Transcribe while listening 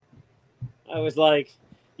I was like,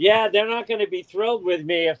 yeah, they're not going to be thrilled with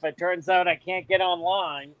me if it turns out I can't get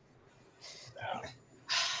online.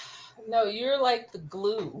 No, you're like the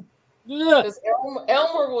glue. Ugh. Because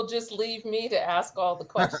Elmer will just leave me to ask all the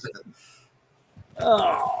questions.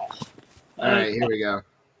 Oh. All right, here we go.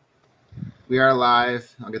 We are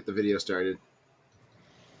live. I'll get the video started.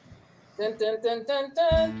 Dun, dun, dun, dun,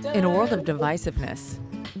 dun, dun. In a world of divisiveness,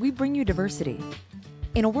 we bring you diversity.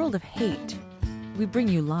 In a world of hate, we bring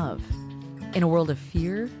you love. In a world of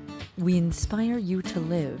fear, we inspire you to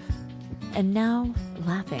live. And now,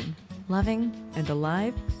 laughing, loving, and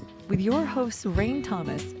alive with your hosts Rain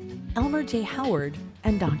Thomas, Elmer J. Howard,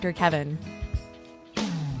 and Dr. Kevin.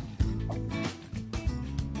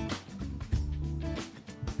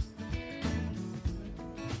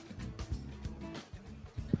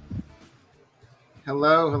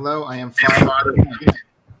 Hello. I am Father.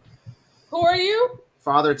 Who are you?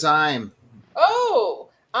 Father Time. Oh,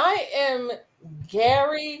 I am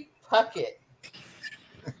Gary Puckett.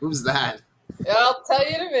 Who's that? I'll tell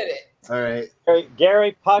you in a minute. All right.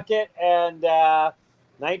 Gary Puckett and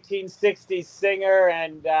 1960s singer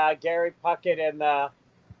and Gary Puckett and God,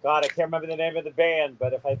 I can't remember the name of the band,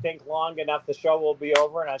 but if I think long enough, the show will be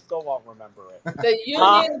over and I still won't remember it. The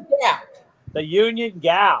Union Gap. The Union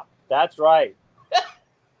Gap. That's right.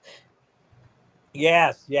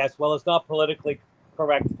 Yes. Well, it's not politically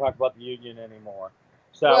correct to talk about the Union anymore.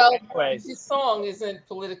 So, Well, anyways, this song isn't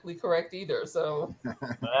politically correct either, so.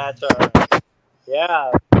 that's all right.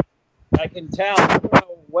 Yeah, I can tell. I don't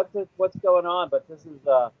know what's going on, but this is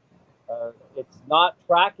it's not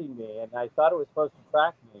tracking me, and I thought it was supposed to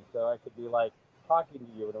track me, so I could be like talking to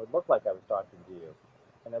you, and it would look like I was talking to you,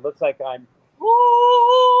 and it looks like I'm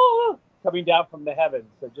coming down from the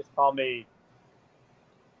heavens. So just call me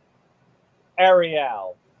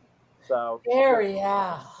Ariel. So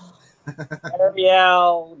Ariel,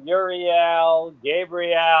 Uriel,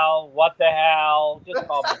 Gabriel, what the hell? Just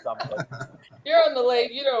call me something. you're on the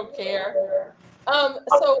lake. You don't care.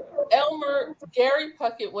 So Elmer, Gary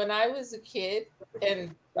Puckett, when I was a kid,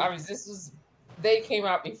 and obviously they came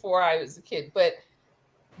out before I was a kid, but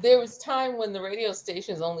there was time when the radio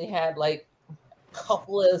stations only had like a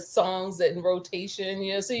couple of songs in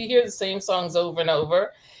rotation, so you hear the same songs over and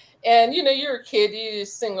over. And you're a kid, you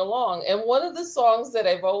just sing along. And one of the songs that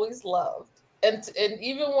I've always loved, and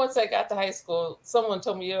even once I got to high school, someone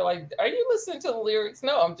told me, "You're like, are you listening to the lyrics?"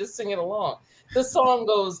 No, I'm just singing along. The song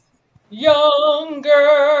goes, "Young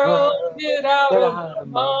girl, get out of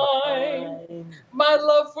my mind. My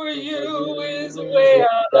love for you is way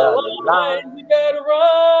out of line. You better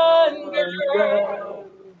run, girl.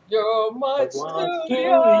 You're much too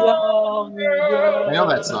young, girl." I know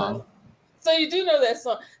that song. So you do know that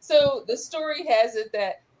song. So the story has it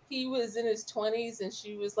that he was in his 20s and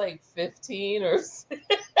she was like 15 or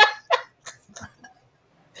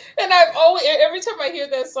and I've always, every time I hear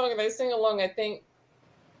that song and I sing along, I think,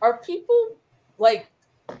 are people like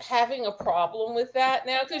having a problem with that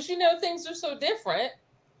now? Because things are so different.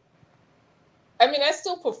 I mean, I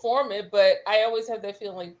still perform it, but I always have that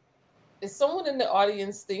feeling like, is someone in the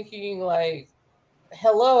audience thinking like,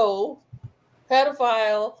 hello,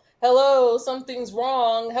 pedophile? Hello, something's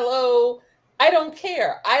wrong. Hello, I don't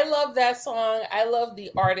care. I love that song. I love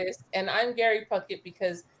the artist. And I'm Gary Puckett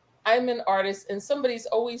because I'm an artist and somebody's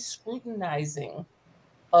always scrutinizing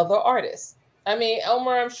other artists. I mean,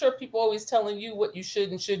 Elmer, I'm sure people are always telling you what you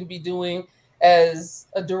should and shouldn't be doing as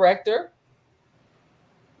a director.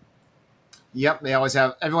 Yep,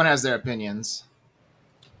 everyone has their opinions.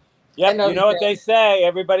 Yep, you know what they say.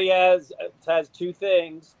 Everybody has two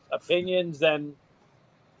things: opinions and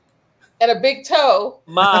a big toe.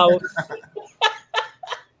 Mouth.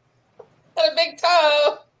 And a big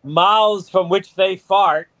toe. Mouths from which they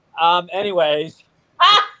fart. Anyways.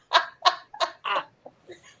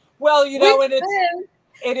 Well, and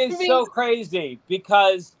it is so crazy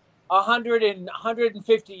because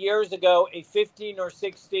 150 years ago, a 15 or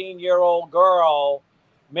 16-year-old girl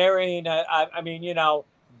marrying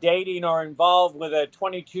dating or involved with a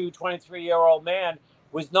 22, 23-year-old man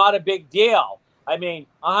was not a big deal. I mean,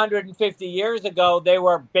 150 years ago, they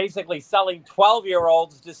were basically selling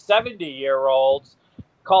 12-year-olds to 70-year-olds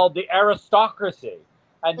called the aristocracy.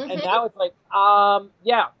 And now it's like,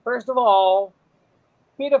 first of all,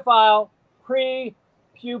 pedophile,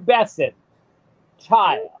 prepubescent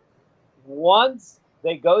child. Once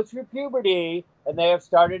they go through puberty and they have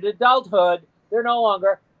started adulthood, they're no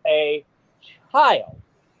longer a child.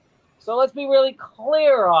 So let's be really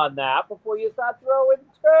clear on that before you start throwing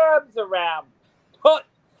terms around.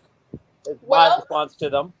 Is my response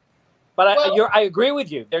to them. But I agree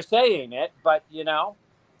with you. They're saying it, but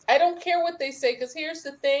I I don't care what they say, because here's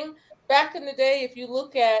the thing. Back in the day, if you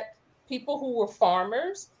look at people who were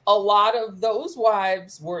farmers, a lot of those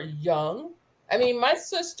wives were young. I mean, my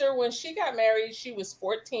sister, when she got married, she was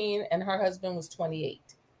 14 and her husband was 28.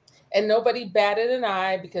 And nobody batted an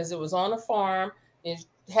eye because it was on a farm and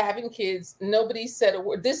having kids. Nobody said a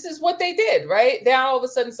word. This is what they did, right? Now all of a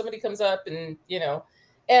sudden somebody comes up and,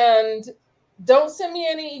 and don't send me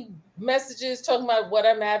any messages talking about what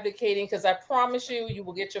I'm advocating, because I promise you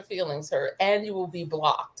will get your feelings hurt and you will be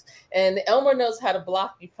blocked. And Elmer knows how to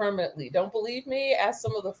block you permanently. Don't believe me? Ask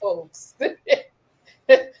some of the folks.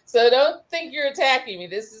 So don't think you're attacking me.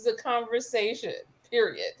 This is a conversation,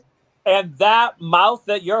 period. And that mouth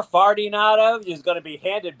that you're farting out of is going to be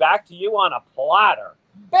handed back to you on a platter.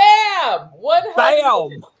 Bam! 100.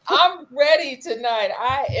 Bam! I'm ready tonight.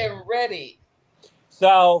 I am ready.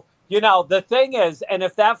 So, the thing is, and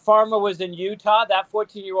if that farmer was in Utah, that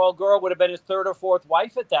 14-year-old girl would have been his third or fourth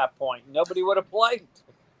wife at that point. Nobody would have blinked.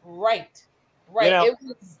 Right.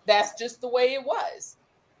 That's just the way it was.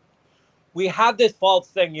 We have this false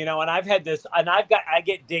thing, and I've had this, and I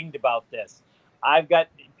get dinged about this. I've got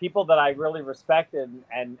people that I really respect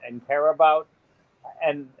and care about,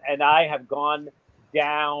 and I have gone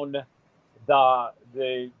down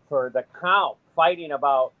for the count fighting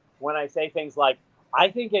about when I say things like, I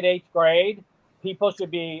think in 8th grade people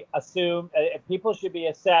should be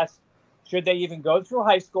assessed, should they even go through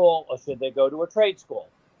high school or should they go to a trade school?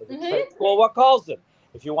 Is a trade school what calls them?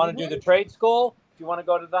 If you want to do the trade school, if you want to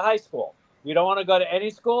go to the high school, you don't want to go to any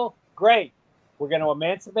school, great. We're going to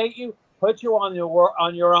emancipate you, put you on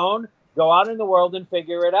your own, go out in the world and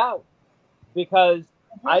figure it out. Because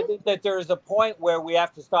I think that there's a point where we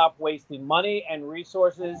have to stop wasting money and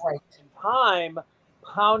resources and time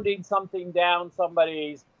pounding something down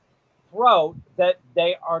somebody's throat that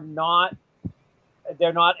they're not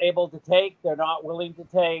able to take, they're not willing to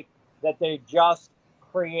take, that they just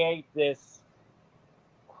create this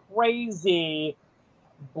crazy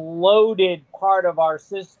bloated part of our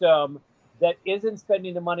system that isn't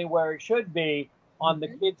spending the money where it should be on the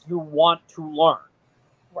kids who want to learn.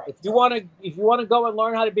 Right. If you want to go and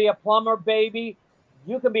learn how to be a plumber, baby,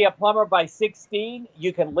 you can be a plumber by 16.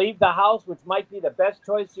 You can leave the house, which might be the best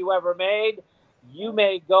choice you ever made. You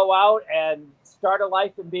may go out and start a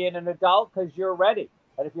life and being an adult because you're ready.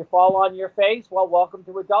 And if you fall on your face, well, welcome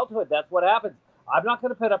to adulthood. That's what happens. I'm not going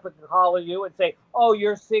to put up a call of you and say, oh,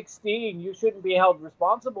 you're 16. You shouldn't be held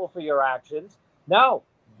responsible for your actions. No,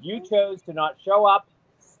 you chose to not show up,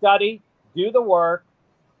 study, do the work.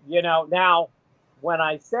 Now, when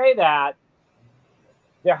I say that,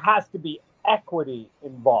 there has to be equity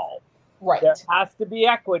involved. Right. There has to be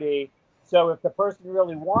equity. So if the person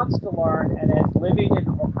really wants to learn and is living in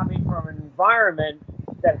or coming from an environment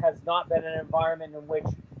that has not been an environment in which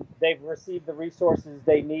they've received the resources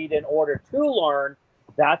they need in order to learn,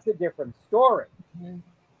 that's a different story. Mm-hmm.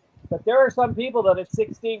 But there are some people that at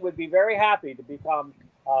 16 would be very happy to become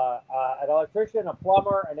an electrician, a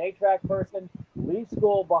plumber, an HVAC person, leave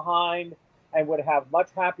school behind, and would have much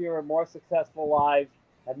happier and more successful lives.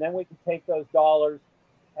 And then we can take those dollars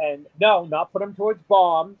and not put them towards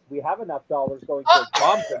bombs. We have enough dollars going towards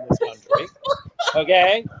bombs in this country.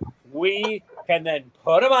 Okay? We can then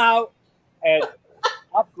put them out and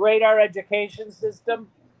upgrade our education system,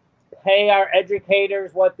 pay our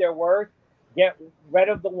educators what they're worth, get rid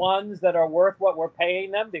of the ones that are worth what we're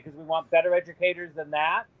paying them because we want better educators than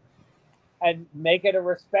that, and make it a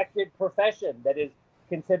respected profession that is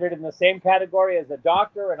considered in the same category as a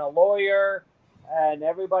doctor and a lawyer and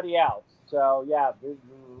everybody else. So, yeah,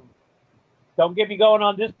 don't get me going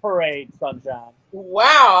on this parade, sunshine.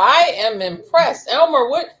 Wow, I am impressed. Elmer,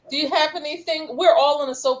 what do you have anything? We're all in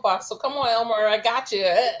a soapbox, so come on, Elmer, I got you.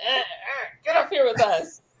 Get up here with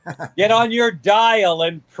us. Get on your dial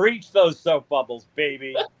and preach those soap bubbles,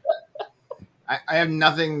 baby. I have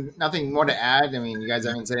nothing more to add. I mean, you guys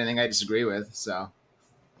haven't said anything I disagree with, so.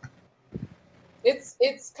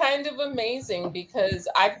 It's kind of amazing because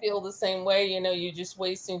I feel the same way. You're just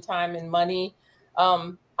wasting time and money.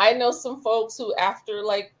 I know some folks who, after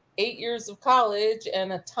like 8 years of college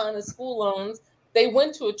and a ton of school loans, they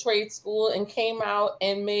went to a trade school and came out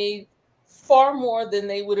and made far more than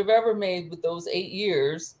they would have ever made with those 8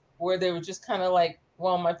 years, where they were just kind of like,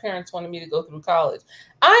 well, my parents wanted me to go through college.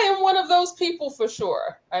 I am one of those people for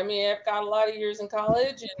sure. I mean, I've got a lot of years in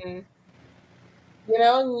college, and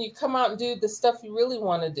and you come out and do the stuff you really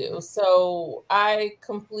want to do. So I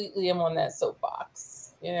completely am on that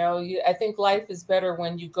soapbox. I think life is better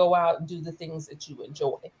when you go out and do the things that you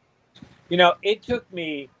enjoy. It took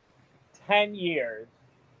me 10 years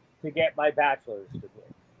to get my bachelor's degree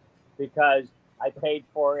because I paid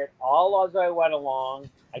for it all as I went along.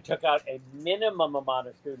 I took out a minimum amount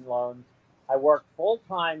of student loans. I worked full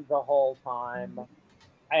time the whole time,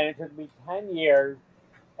 and it took me 10 years.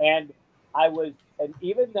 And and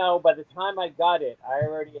even though by the time I got it, I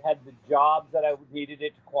already had the jobs that I needed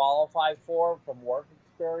it to qualify for from work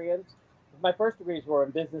experience. My first degrees were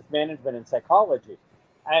in business management and psychology.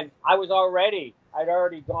 And I'd already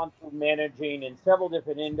gone through managing in several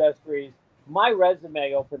different industries. My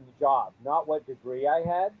resume opened the job, not what degree I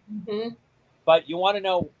had. Mm-hmm. But you want to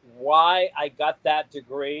know why I got that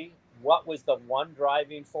degree? What was the one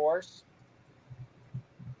driving force?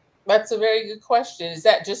 That's a very good question. Is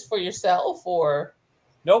that just for yourself or?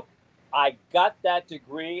 Nope. I got that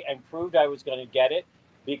degree and proved I was going to get it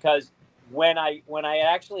because when I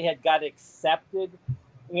actually had got accepted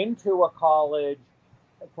into a college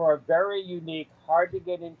for a very unique, hard to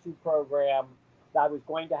get into program, I was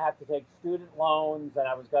going to have to take student loans and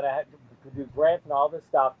I was going to have to do grants and all this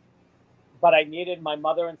stuff. But I needed my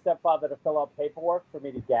mother and stepfather to fill out paperwork for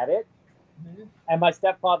me to get it. Mm-hmm. And my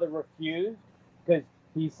stepfather refused because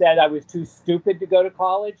he said I was too stupid to go to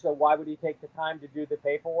college. So why would he take the time to do the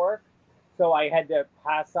paperwork? So I had to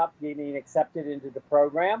pass up getting accepted into the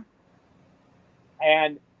program.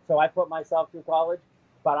 And so I put myself through college.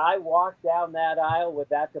 But I walked down that aisle with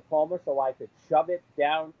that diploma so I could shove it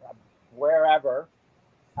down wherever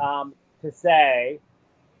to say,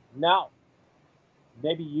 no,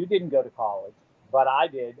 maybe you didn't go to college, but I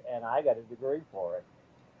did, and I got a degree for it.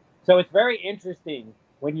 So it's very interesting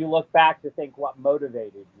when you look back to think what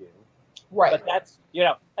motivated you. Right. But that's,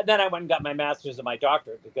 and then I went and got my master's and my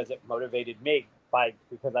doctorate because it motivated me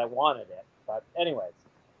because I wanted it. But anyways.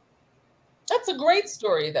 That's a great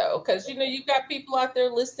story, though, because, you've got people out there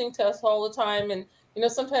listening to us all the time. And,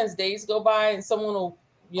 sometimes days go by and someone will,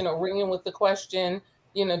 ring in with the question,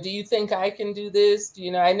 do you think I can do this?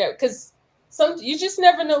 I know, because you just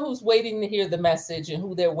never know who's waiting to hear the message and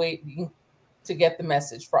who they're waiting to get the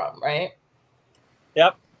message from, right?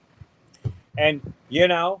 Yep. And,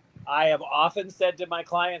 I have often said to my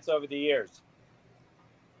clients over the years,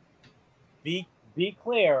 be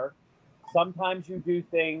clear. Sometimes you do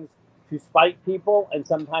things to spite people, and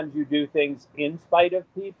sometimes you do things in spite of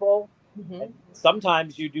people. Mm-hmm. And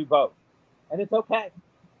sometimes you do both. And it's okay.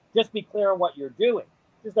 Just be clear on what you're doing.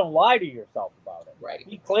 Just don't lie to yourself about it. Right.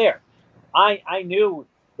 Be clear. I knew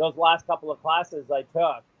those last couple of classes I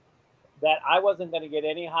took that I wasn't going to get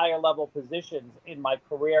any higher level positions in my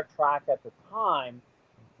career track at the time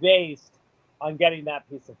based on getting that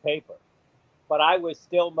piece of paper. But I was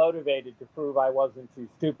still motivated to prove I wasn't too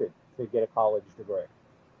stupid to get a college degree.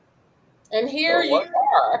 And here you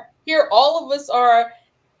are. Here all of us are,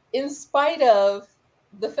 in spite of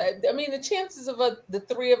the fact, the chances of the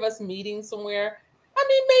three of us meeting somewhere,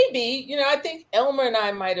 maybe, I think Elmer and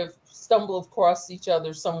I might have stumbled across each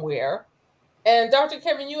other somewhere. And Dr.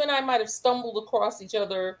 Kevin, you and I might have stumbled across each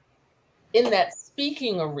other in that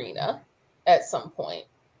speaking arena at some point.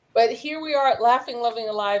 But here we are at Laughing, Loving,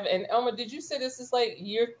 Alive. And Elmer, did you say this is like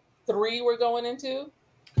year 3 we're going into?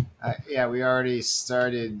 Yeah, we already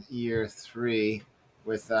started year 3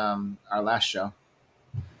 with our last show.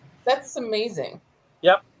 That's amazing.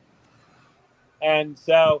 Yep. And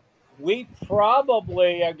so we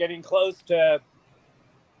probably are getting close to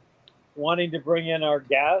wanting to bring in our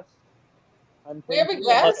guest. We have a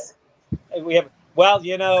guest? We have. Well,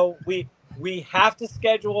 we have to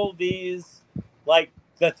schedule these, like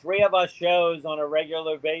the 3 of us shows on a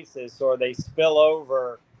regular basis, or they spill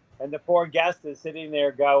over. And the poor guest is sitting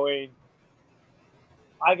there going,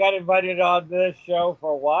 I got invited on this show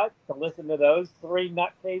for what? To listen to those 3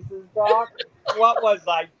 nutcases talk? What was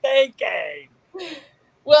I thinking?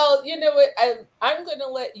 Well, you know what? I'm going to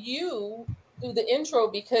let you do the intro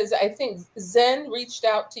because I think Zen reached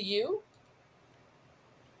out to you.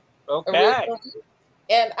 Okay. Originally,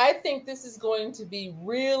 and I think this is going to be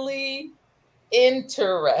really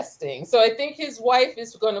interesting. So I think his wife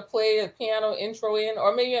is going to play a piano intro in,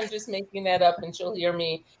 or maybe I'm just making that up and she'll hear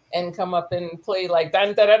me and come up and play like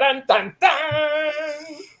dun dun dun dun dun.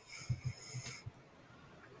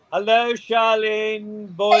 Hello,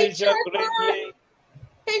 Charlene. Bonjour.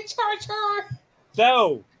 Hey, Char.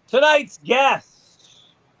 So tonight's guest,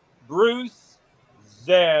 Bruce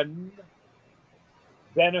Zen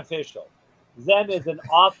Beneficial. Zen is an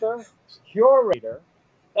author, curator,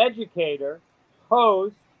 educator,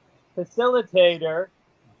 host, facilitator,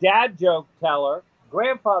 dad joke teller,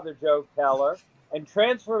 grandfather joke teller, and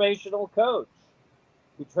transformational coach.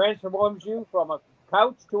 He transforms you from a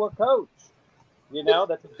couch to a coach.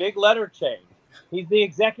 That's a big letter change. He's the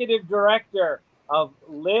executive director of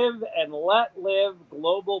Live and Let Live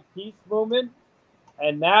Global Peace Movement.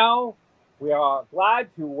 And now we are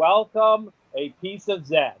glad to welcome a piece of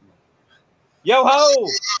Zen. Yo ho!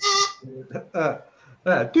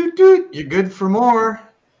 Doot doot. You're good for more.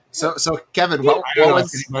 So Kevin, I what don't know if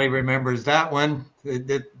was? anybody remembers that one.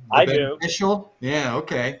 The I do. Beneficial? Yeah,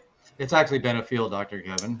 okay. It's actually beneficial, Dr.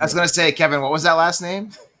 Kevin. I was gonna say, Kevin, what was that last name?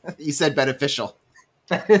 You said beneficial.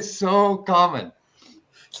 That is so common.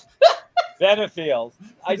 Benefiels.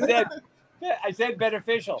 I said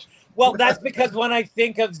beneficial. Well, that's because when I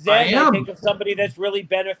think of Zen, I am. think of somebody that's really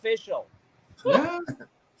beneficial. Yeah,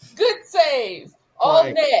 Good save. All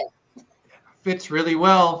Right. net. fits really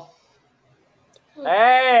well.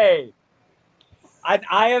 Hey,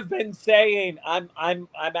 I have been saying I'm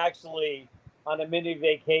actually on a mini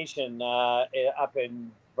vacation up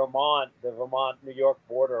in Vermont, the Vermont-New York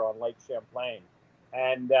border on Lake Champlain,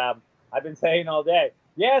 and I've been saying all day,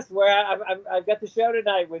 yes, I've got the show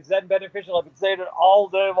tonight with Zen Beneficial. I've been saying it all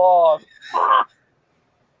day long.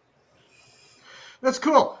 That's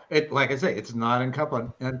cool. It, like I say, it's not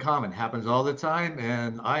uncommon. Happens all the time,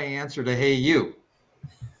 and I answer to "Hey you."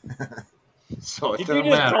 So it Did you doesn't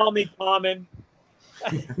just matter. call me common?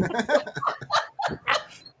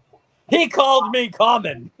 He called me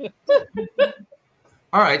common.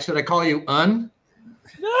 All right, should I call you Un?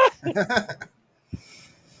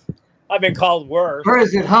 I've been called worse. Or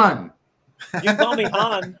is it Hun? You can call me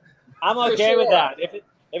Han. I'm For okay with sure. that.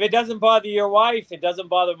 If it doesn't bother your wife, it doesn't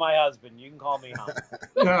bother my husband. You can call me Han.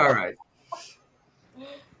 All right.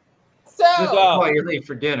 Just So, while you're late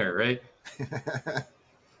for dinner, right? there's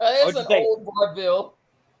What'd you an say? old vaudeville.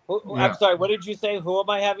 Yeah. I'm sorry. What did you say? Who am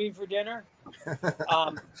I having for dinner?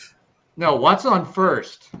 No, what's on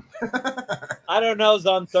first? I don't know. Is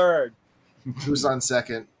on third. Who's on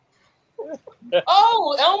second?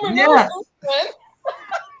 Oh, Elmer Yeah. knows this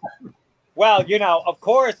one. Well, of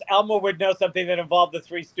course, Elmer would know something that involved the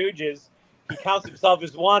Three Stooges. He counts himself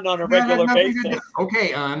as one on a That had regular nothing to basis. do-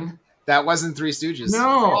 Okay, Un. That wasn't Three Stooges.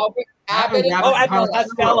 No. Abbott and Oh, Abbott and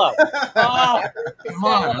Costello. Oh, Come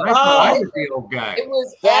on. Costello. That's why I was the old guy. It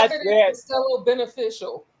was That's Abbott and it. Costello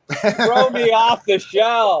beneficial. throw me off the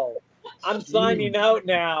show. I'm signing out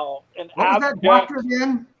now. And What was that doctorate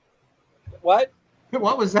in? What?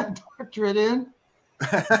 What was that doctorate in?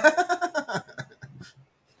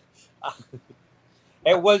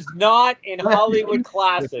 It was not in Hollywood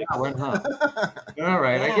classics. That one, huh? All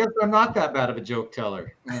right. I guess I'm not that bad of a joke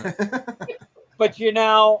teller. But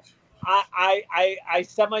I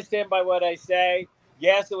semi-stand by what I say.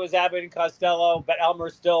 Yes, it was Abbott and Costello, but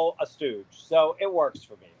Elmer's still a stooge, so it works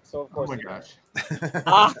for me. So of Oh course, my it gosh. does.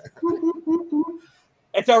 Ah,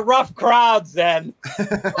 it's a rough crowd, Zen.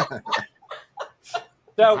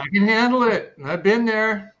 So I can handle it. I've been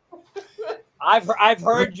there. I've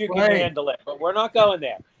heard you can Right. handle it, but we're not going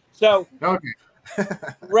there. So Okay.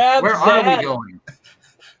 Rev Where Zen, are we going?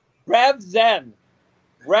 Rev Zen,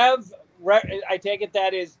 Rev. I take it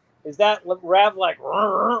that is that Rev like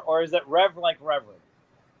or is it Rev like Reverend?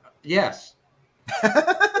 Yes.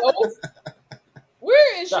 Both?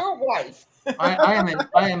 Where is your wife? I am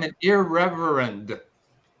an irreverend.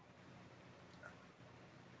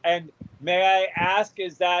 And may I ask,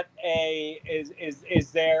 is there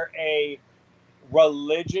a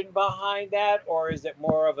religion behind that, or is it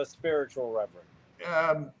more of a spiritual reverend?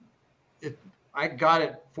 I got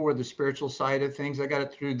it for the spiritual side of things. I got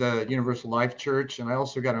it through the Universal Life Church, and I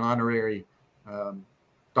also got an honorary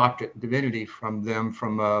doctorate in divinity from them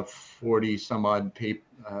from a 40 some odd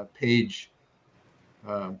page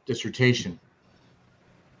dissertation.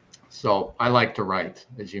 So I like to write,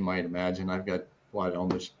 as you might imagine. I've got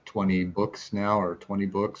almost 20 books now, or 20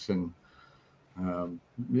 books, and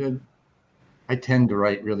I tend to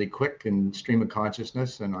write really quick and stream of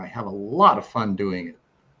consciousness, and I have a lot of fun doing it.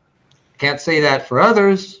 Can't say that for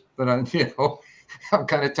others, but I'm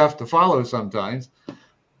kind of tough to follow sometimes.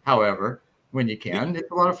 However, when you can,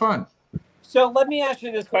 it's a lot of fun. So let me ask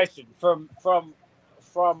you this question from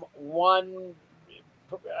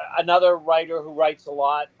another writer who writes a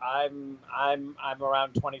lot. I'm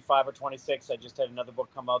around 25 or 26. I just had another book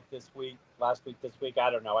come out this week. I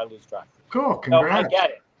don't know. I lose track. Cool, So congrats. I get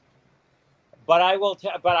it. But I will.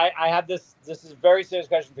 But I have this. This is a very serious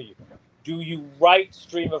question for you. Do you write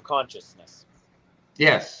stream of consciousness?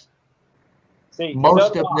 Yes, See,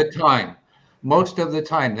 most so of the time. Most of the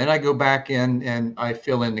time. Then I go back in and I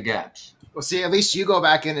fill in the gaps. Well, see, at least you go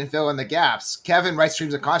back in and fill in the gaps. Kevin writes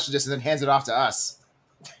streams of consciousness and then hands it off to us.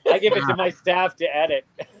 I give it to my staff to edit.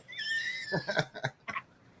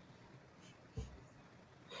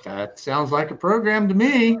 That sounds like a program to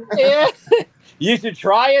me. Yeah. You should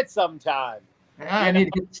try it sometime. Yeah, I need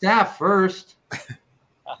to get staff first.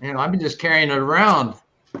 I've been just carrying it around.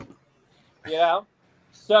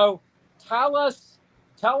 So tell us,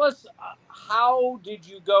 how did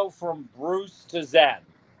you go from Bruce to Zen?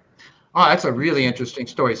 Oh, that's a really interesting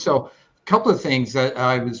story. So, a couple of things. That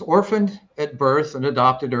I was orphaned at birth and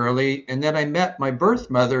adopted early, and then I met my birth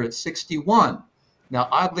mother at 61. Now,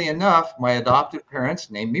 oddly enough, my adoptive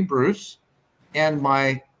parents named me Bruce, and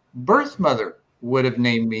my birth mother would have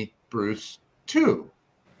named me Bruce too,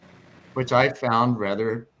 which I found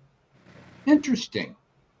rather interesting.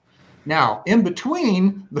 Now, in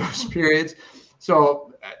between those periods,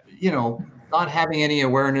 so, not having any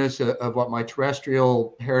awareness of what my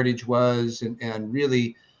terrestrial heritage was, and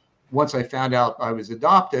really, once I found out I was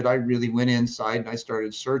adopted, I really went inside and I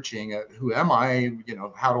started searching at who am I?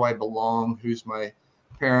 How do I belong? Who's my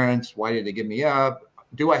parents? Why did they give me up?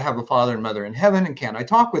 Do I have a father and mother in heaven? And can I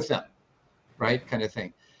talk with them? Right? Kind of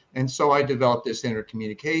thing. And so I developed this inner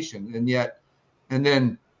communication. And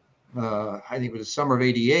then I think it was the summer of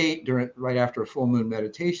 '88, right after a full moon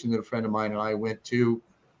meditation that a friend of mine and I went to.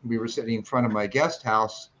 We were sitting in front of my guest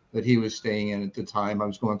house that he was staying in at the time. I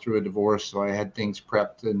was going through a divorce, so I had things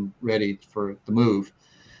prepped and ready for the move,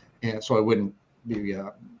 and so I wouldn't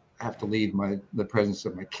have to leave the presence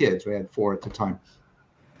of my kids. We had 4 at the time,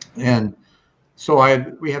 and so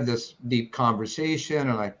we have this deep conversation,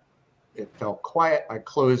 and it felt quiet. I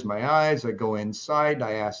closed my eyes. I go inside.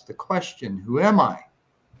 I ask the question, "Who am I?"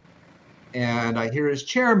 And I hear his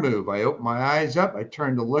chair move. I open my eyes up. I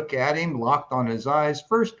turn to look at him, locked on his eyes.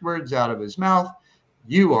 First words out of his mouth,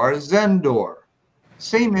 "You are Zendor."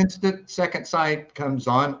 Same instant, second sight comes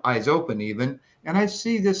on, eyes open even, and I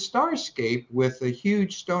see this starscape with a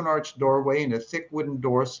huge stone arched doorway and a thick wooden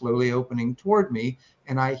door slowly opening toward me.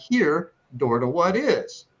 And I hear, "Door to what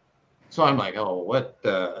is?" So I'm like, oh, what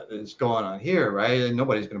is going on here, right? And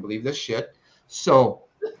nobody's going to believe this shit. So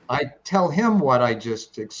I tell him what I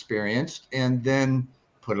just experienced and then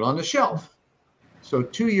put it on the shelf. So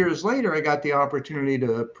 2 years later, I got the opportunity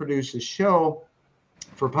to produce a show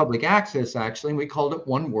for public access, actually, and we called it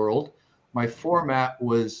One World. My format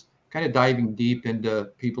was kind of diving deep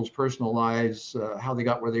into people's personal lives, how they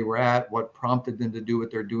got where they were at, what prompted them to do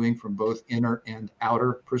what they're doing from both inner and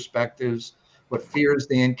outer perspectives, what fears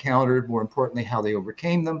they encountered, more importantly, how they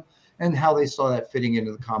overcame them, and how they saw that fitting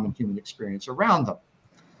into the common human experience around them.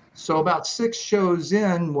 So about 6 shows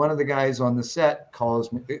in, one of the guys on the set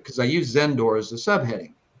calls me, because I use Zendor as the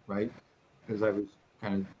subheading, right? Because I was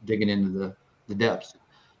kind of digging into the depths.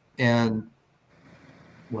 And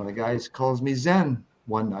one of the guys calls me Zen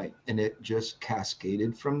one night, and it just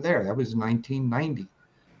cascaded from there. That was 1990.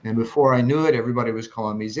 And before I knew it, everybody was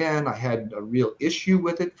calling me Zen. I had a real issue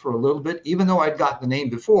with it for a little bit, even though I'd gotten the name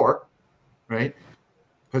before, right?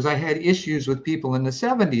 Because I had issues with people in the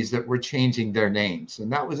 70s that were changing their names. And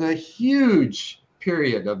that was a huge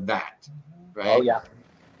period of that, right? Oh, yeah.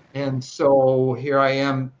 And so here I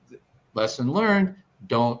am, lesson learned,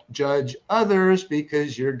 don't judge others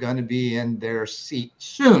because you're going to be in their seat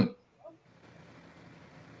soon,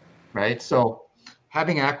 right? So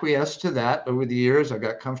having acquiesced to that over the years, I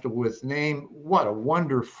got comfortable with the name. What a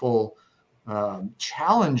wonderful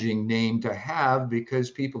challenging name to have,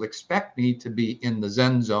 because people expect me to be in the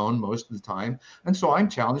Zen zone most of the time. And so I'm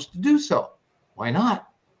challenged to do so. Why not?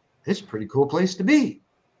 It's a pretty cool place to be,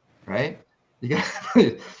 right?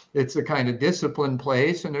 It's a kind of disciplined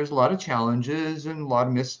place, and there's a lot of challenges and a lot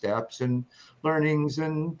of missteps and learnings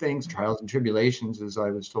and things, trials and tribulations, as I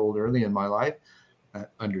was told early in my life,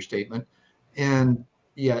 understatement. And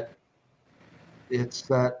yet it's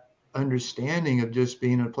that understanding of just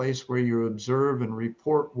being a place where you observe and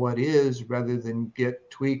report what is, rather than get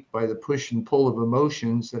tweaked by the push and pull of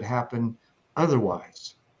emotions that happen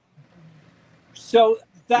otherwise. So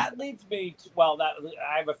that leads me to,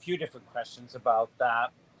 I have a few different questions about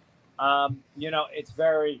that. It's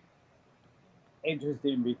very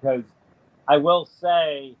interesting because I will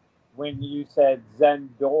say, when you said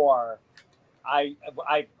Zendor, I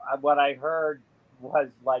what I heard was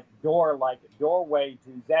like doorway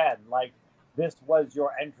to Zen. Like this was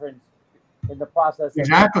your entrance in the process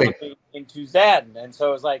Exactly. of coming into Zen. And so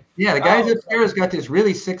it was like, yeah, the guys upstairs got this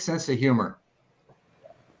really sick sense of humor.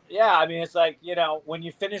 Yeah, I mean, it's like, when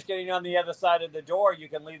you finish getting on the other side of the door, you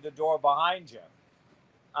can leave the door behind you.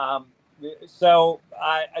 So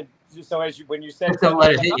when you said, Don't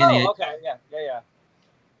let it hit you. Okay, yeah.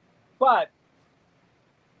 But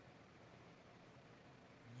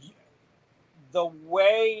the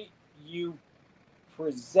way you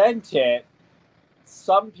present it,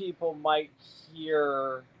 some people might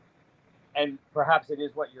hear, and perhaps it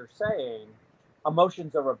is what you're saying,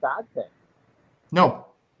 emotions are a bad thing. No.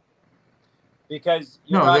 Because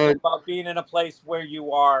you're talking about being in a place where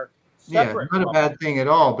you are separate. Yeah, not a bad thing at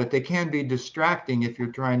all, but they can be distracting if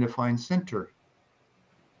you're trying to find center,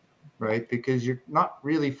 right? Because you're not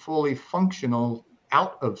really fully functional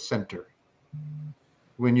out of center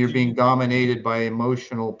when you're being dominated by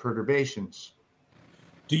emotional perturbations.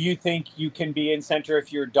 Do you think you can be in center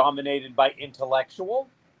if you're dominated by intellectual?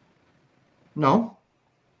 No.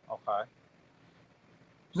 Okay.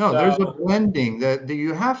 No, there's a blending that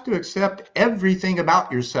you have to accept everything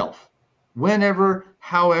about yourself whenever,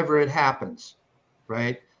 however it happens,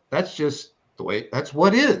 right? That's just the way, that's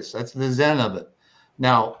what is. That's the Zen of it.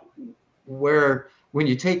 Now, when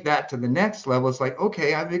you take that to the next level, it's like,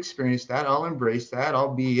 okay, I've experienced that. I'll embrace that.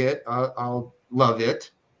 I'll be it. I'll love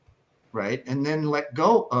it, right? And then let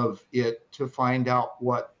go of it to find out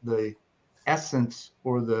what the essence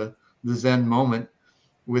or the Zen moment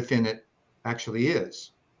within it actually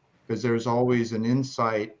is. Because there's always an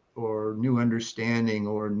insight or new understanding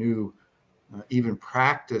or new even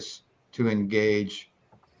practice to engage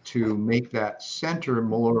to make that center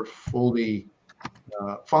more fully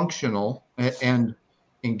functional and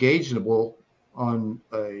engageable on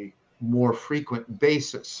a more frequent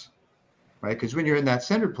basis, right? Because when you're in that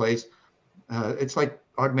center place, it's like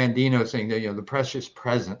Og Mandino saying that, the precious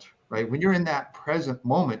present, right? When you're in that present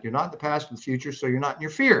moment, you're not in the past or the future, so you're not in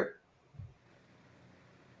your fear,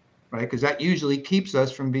 right? Because that usually keeps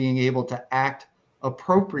us from being able to act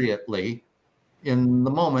appropriately in the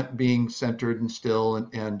moment, being centered and still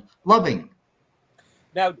and loving.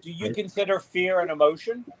 Now, do you consider fear an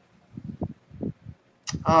emotion?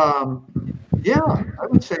 Yeah, I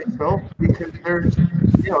would say so, because there's,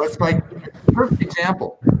 it's like a perfect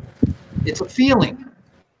example. It's a feeling,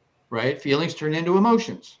 right? Feelings turn into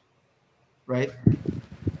emotions, right?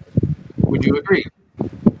 Would you agree?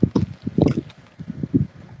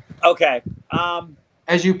 Okay.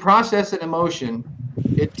 As you process an emotion,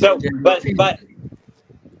 it turns into a feeling,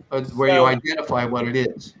 where you identify what it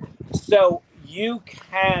is. So you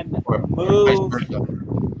can move.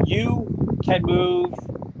 You can move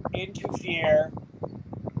into fear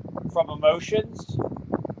from emotions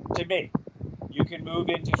to me. You can move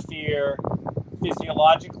into fear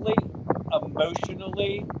physiologically,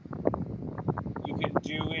 emotionally. You can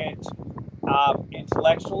do it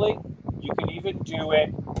intellectually. You can even do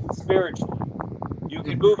it spiritually. You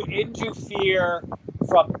can move into fear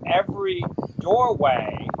from every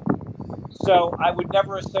doorway. So I would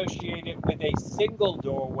never associate it with a single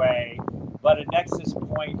doorway, but a nexus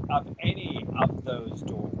point of any of those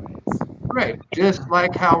doorways. Right. Just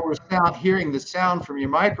like how we're hearing the sound from your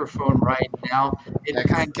microphone right now.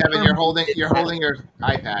 Kevin, you're holding your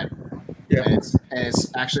iPad. Yeah. And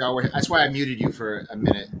it's actually that's why I muted you for a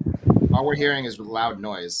minute. All we're hearing is loud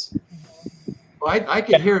noise. Well, I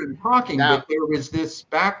could hear him talking, but there was this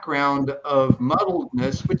background of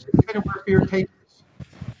muddledness, which is kind of where fear takes us,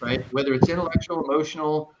 right? Whether it's intellectual,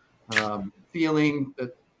 emotional, feeling,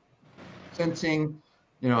 sensing,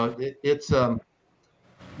 it's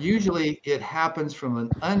usually it happens from an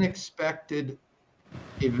unexpected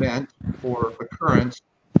event or occurrence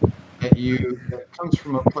that comes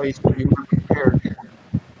from a place that you weren't prepared for,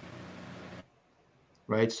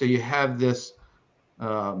 right? So you have this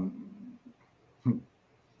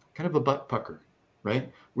kind of a butt pucker,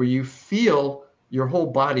 right? Where you feel your whole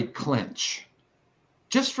body clench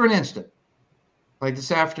just for an instant. Like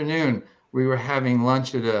this afternoon, we were having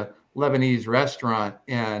lunch at a Lebanese restaurant,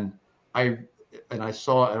 and I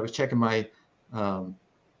was checking my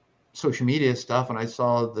social media stuff, and I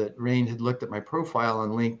saw that Rain had looked at my profile on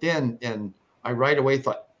LinkedIn, and I right away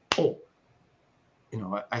thought, oh,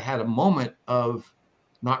 I had a moment of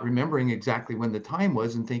not remembering exactly when the time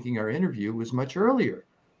was and thinking our interview was much earlier.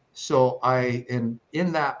 So in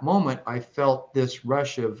that moment, I felt this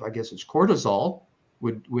rush of, I guess it's cortisol,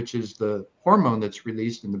 which is the hormone that's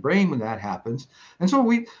released in the brain when that happens. And so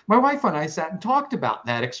my wife and I sat and talked about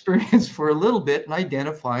that experience for a little bit and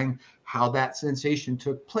identifying how that sensation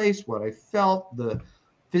took place, what I felt, the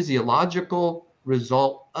physiological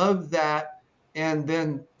result of that. And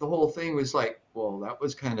then the whole thing was like, well, that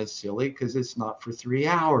was kind of silly because it's not for 3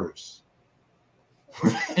 hours.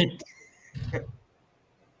 Right?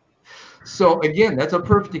 So again, that's a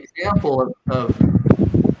perfect example of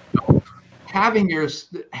having your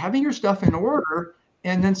stuff in order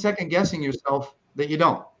and then second guessing yourself that you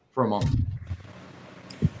don't for a moment.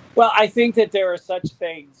 Well, I think that there are such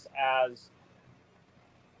things as,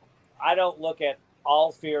 I don't look at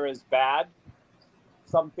all fear as bad.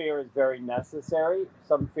 Some fear is very necessary.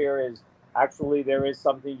 Some fear is actually there is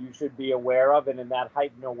something you should be aware of, and in that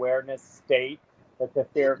heightened awareness state that the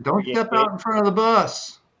fear don't step out in front of the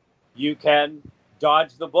bus. You can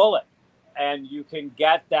dodge the bullet, and you can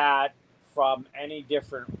get that from any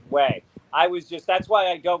different way. That's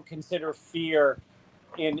why I don't consider fear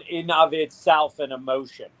in of itself an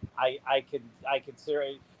emotion. I consider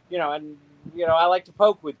it, and I like to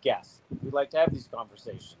poke with guests. We like to have these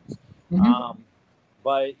conversations. Mm-hmm.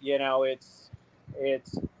 But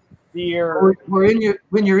it's fear.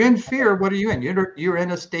 When you're in fear, what are you in? You're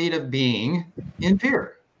in a state of being in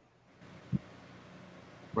fear,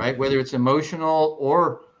 right? Whether it's emotional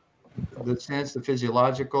or the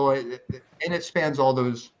physiological, and it spans all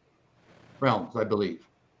those realms, I believe.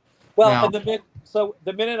 Well, now, and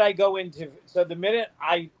the minute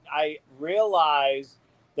I realize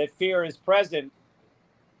that fear is present,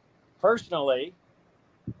 personally,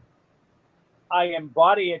 I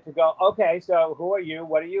embody it to go, okay, so who are you?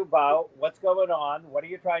 What are you about? What's going on? What are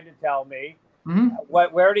you trying to tell me? mm-hmm.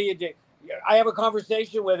 Where do you do? I have a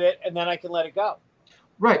conversation with it, and then I can let it go.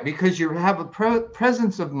 Right, because you have a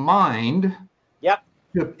presence of mind. Yep.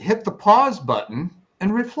 To hit the pause button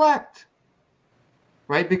and reflect.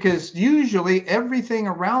 Right, because usually everything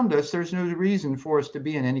around us, there's no reason for us to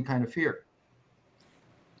be in any kind of fear.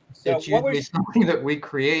 So it's usually something that we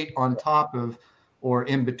create on top of or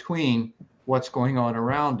in between what's going on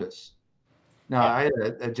around us. Now, I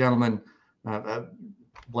had a gentleman, a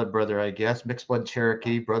blood brother, I guess, mixed blood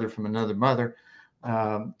Cherokee, brother from another mother,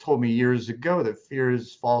 told me years ago that fear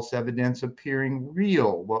is false evidence appearing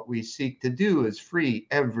real. What we seek to do is free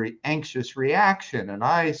every anxious reaction. And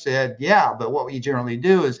I said, yeah, but what we generally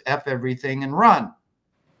do is F everything and run.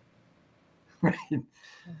 Right.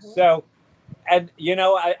 So, and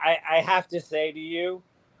I have to say to you,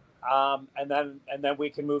 and then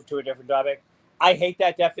we can move to a different topic. I hate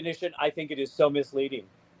that definition. I think it is so misleading.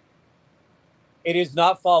 It is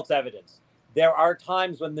not false evidence. There are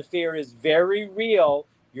times when the fear is very real.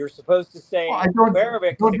 You're supposed to stay aware of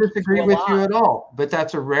it. I don't disagree with you at all, but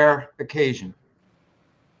that's a rare occasion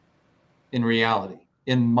in reality,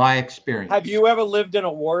 in my experience. Have you ever lived in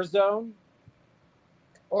a war zone?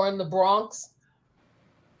 Or in the Bronx?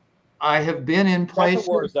 I have been in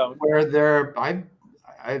places where I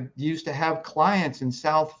used to have clients in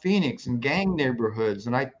South Phoenix and gang neighborhoods,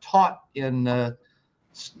 and I taught in the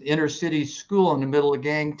inner city school in the middle of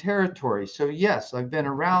gang territory. So yes, I've been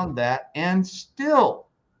around that, and still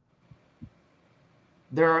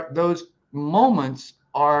those moments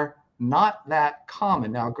are not that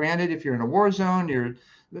common. Now, granted, if you're in a war zone, you're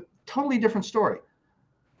a totally different story,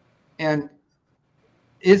 and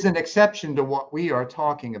is an exception to what we are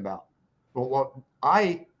talking about. But what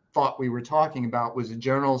I thought we were talking about was a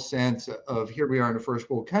general sense of here we are in a first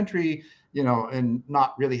world country, and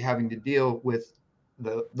not really having to deal with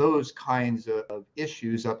those kinds of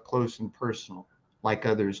issues up close and personal like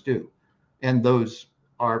others do. And those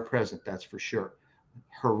are present, that's for sure.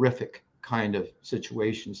 Horrific kind of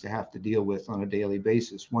situations to have to deal with on a daily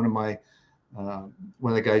basis. One of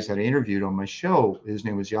the guys that I interviewed on my show, his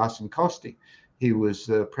name was Yasin Kosti. He was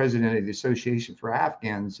the president of the Association for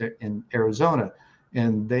Afghans in Arizona,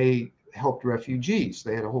 and they helped refugees.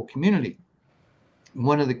 They had a whole community.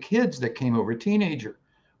 One of the kids that came over, a teenager,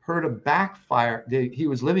 heard a backfire. He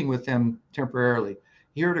was living with them temporarily.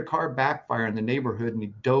 He heard a car backfire in the neighborhood, and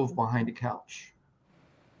he dove behind a couch.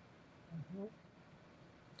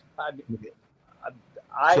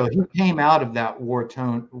 So he came out of that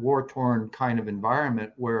war-torn kind of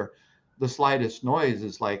environment where the slightest noise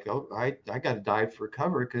is like, oh, I got to dive for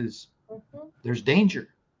cover because there's danger.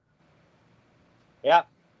 Yeah.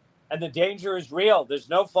 And the danger is real. There's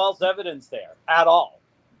no false evidence there at all.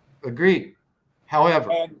 Agreed.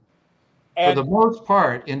 However, for the most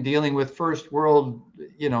part, in dealing with first world,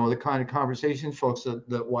 the kind of conversations, folks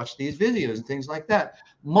that watch these videos and things like that,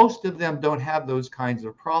 most of them don't have those kinds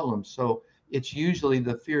of problems. So it's usually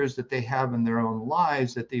the fears that they have in their own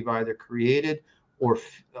lives that they've either created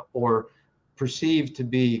or perceived to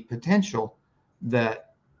be potential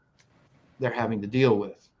that they're having to deal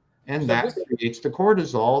with. And that creates the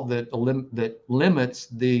cortisol that limits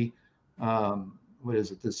the, the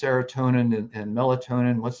serotonin and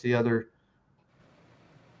melatonin. What's the other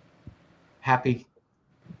happy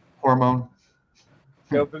hormone?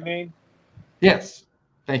 Dopamine? Yes.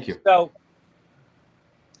 Thank you. So,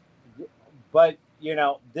 but,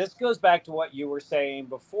 this goes back to what you were saying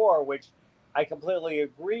before, which I completely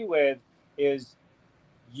agree with, is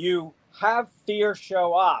you have fear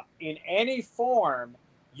show up in any form.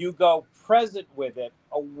 You go present with it,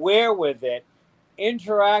 aware with it,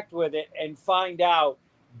 interact with it, and find out,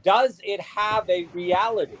 does it have a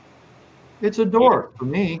reality? It's a door for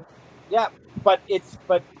me. Yeah, but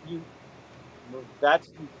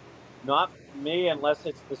that's not me unless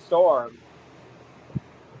it's the storm.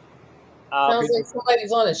 Sounds like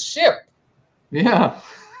somebody's on a ship. Yeah.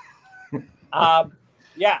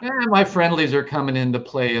 Yeah. My friendlies are coming into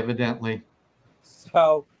play, evidently.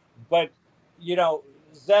 So, but,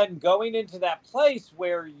 Zen, going into that place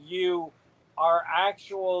where you are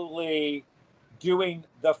actually doing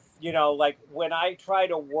like when I try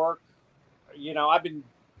to work, I've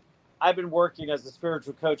been working as a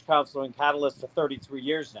spiritual coach, counselor, and catalyst for 33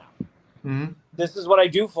 years now. Mm-hmm. This is what I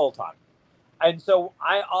do full time. And so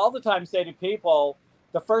I all the time say to people,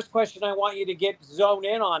 the first question I want you to get zoned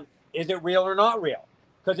in on, is it real or not real?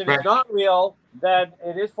 Because if it's not real, then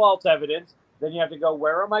it is false evidence. Then you have to go,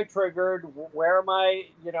 where am I triggered? Where am I,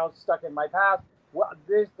 stuck in my past? Well,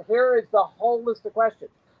 here is the whole list of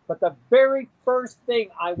questions. But the very first thing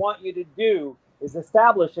I want you to do is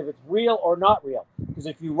establish if it's real or not real. Because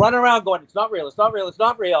if you run around going, it's not real, it's not real, it's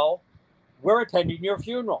not real, we're attending your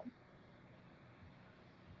funeral.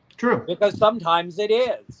 True. Because sometimes it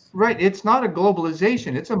is. Right. It's not a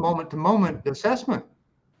globalization. It's a moment-to-moment assessment.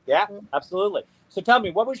 Yeah, absolutely. So tell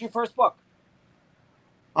me, what was your first book?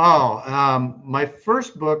 Oh, my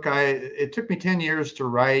first book, it took me 10 years to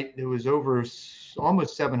write. It was over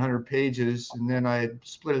almost 700 pages, and then I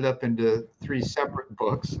split it up into 3 separate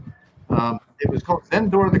books. It was called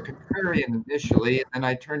Zendor the Contrarian initially, and then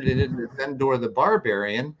I turned it into Zendor the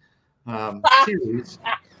Barbarian series.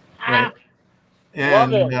 Right.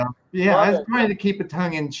 And I was trying to keep it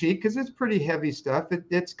tongue in cheek because it's pretty heavy stuff.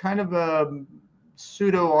 It's kind of a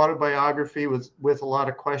pseudo autobiography with a lot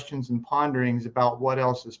of questions and ponderings about what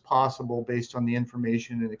else is possible based on the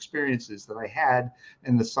information and experiences that I had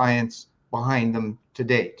and the science behind them to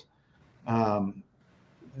date.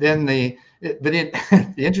 The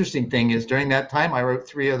interesting thing is during that time I wrote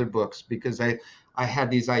 3 other books because I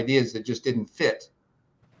had these ideas that just didn't fit.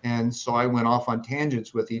 And so I went off on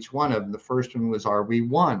tangents with each one of them. The first one was, Are We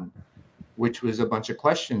One? Which was a bunch of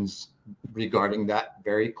questions regarding that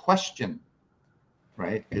very question,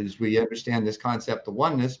 right? Because we understand this concept of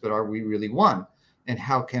oneness, but are we really one? And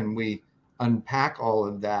how can we unpack all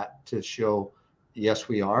of that to show, yes,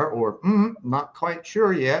 we are, or not quite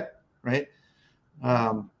sure yet, right?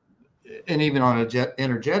 And even on an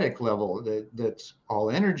energetic level, that's all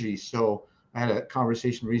energy. So I had a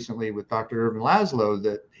conversation recently with Dr. Ervin Laszlo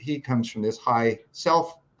that he comes from this high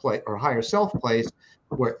self place or higher self place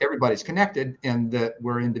where everybody's connected and that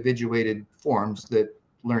we're individuated forms that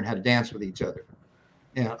learn how to dance with each other.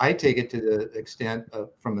 And I take it to the extent of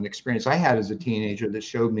from an experience I had as a teenager that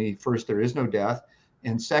showed me first, there is no death.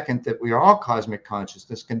 And second, that we are all cosmic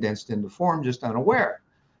consciousness condensed into form, just unaware.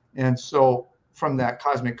 And so from that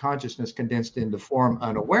cosmic consciousness condensed into form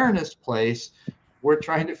unawareness place, we're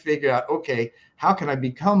trying to figure out, okay, how can I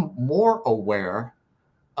become more aware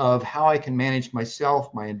of how I can manage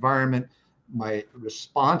myself, my environment, my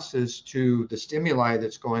responses to the stimuli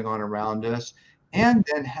that's going on around us, and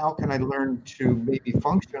then how can I learn to maybe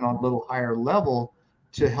function on a little higher level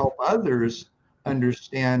to help others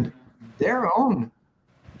understand their own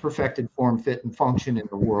perfected form, fit, and function in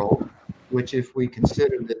the world, which if we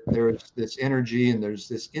consider that there's this energy and there's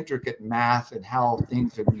this intricate math and how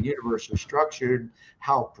things in the universe are structured,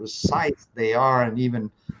 how precise they are, and even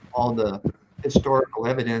all the historical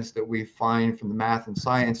evidence that we find from the math and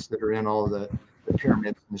science that are in all the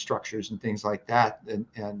pyramids and the structures and things like that,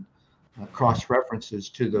 and cross references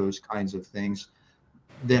to those kinds of things,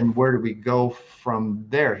 then where do we go from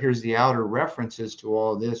there? Here's the outer references to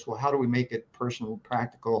all this. Well, how do we make it personal,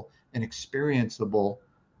 practical, and experienceable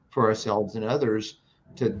for ourselves and others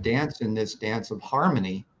to dance in this dance of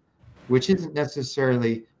harmony, which isn't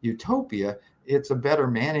necessarily utopia. It's a better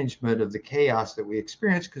management of the chaos that we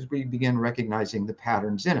experience because we begin recognizing the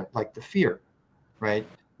patterns in it, like the fear, right?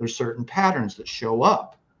 There's certain patterns that show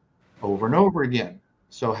up over and over again.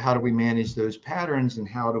 So how do we manage those patterns and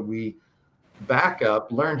how do we back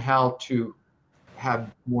up, learn how to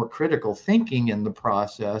have more critical thinking in the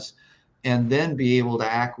process, and then be able to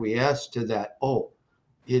acquiesce to that, oh,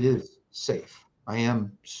 it is safe. I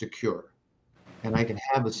am secure. And I can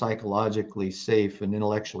have a psychologically safe and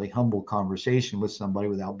intellectually humble conversation with somebody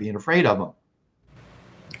without being afraid of them.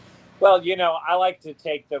 Well, I like to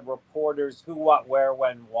take the reporter's who, what, where,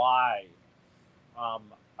 when, why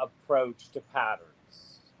approach to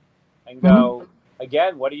patterns and go,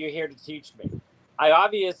 again, what are you here to teach me? I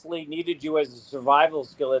obviously needed you as a survival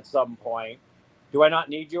skill at some point. Do I not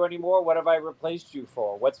need you anymore? What have I replaced you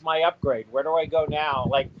for? What's my upgrade? Where do I go now?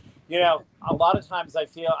 Like, a lot of times I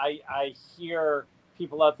feel I hear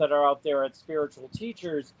people that are out there at spiritual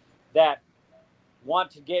teachers that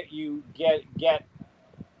want to get you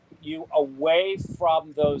away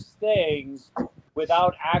from those things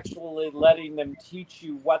without actually letting them teach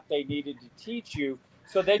you what they needed to teach you.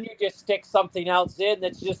 So then you just stick something else in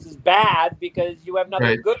that's just as bad because you have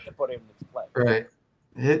nothing good to put in its place. Right.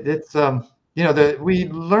 It's we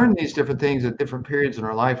learn these different things at different periods in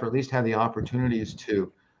our life, or at least have the opportunities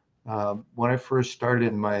to. When I first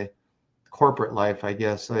started in my corporate life, I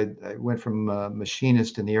guess I went from a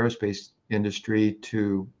machinist in the aerospace industry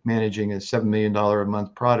to managing a $7 million a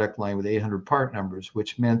month product line with 800 part numbers,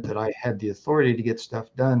 which meant that I had the authority to get stuff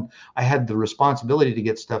done. I had the responsibility to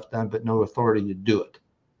get stuff done, but no authority to do it.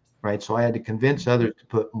 Right. So I had to convince others to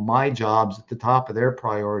put my jobs at the top of their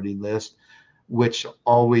priority list, which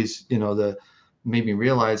always, made me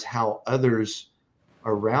realize how others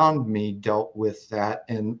around me dealt with that,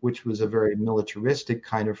 and which was a very militaristic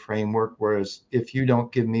kind of framework. Whereas if you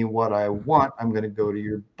don't give me what I want, I'm going to go to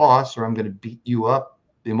your boss, or I'm going to beat you up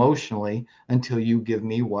emotionally until you give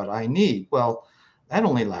me what I need. Well, that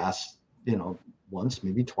only lasts, once,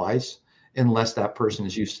 maybe twice, unless that person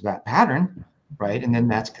is used to that pattern, right? And then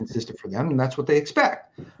that's consistent for them, and that's what they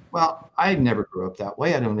expect. Well, I never grew up that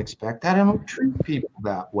way. I don't expect that. I don't treat people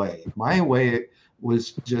that way. My way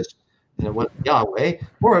was just, it was Yahweh,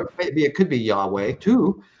 or maybe it could be Yahweh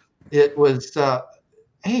too. It was,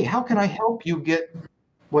 hey, how can I help you get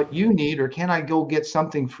what you need, or can I go get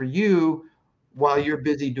something for you while you're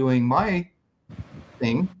busy doing my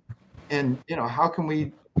thing? And how can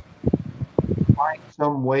we find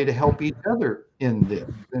some way to help each other in this?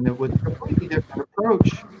 And it was a completely different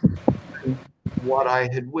approach than what I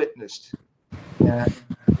had witnessed, and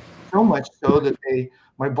so much so that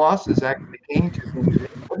my bosses actually came to me and said,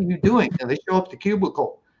 "What are you doing?" And they show up to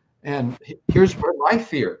cubicle, and here's where my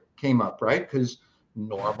fear came up, right? Because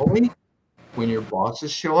normally, when your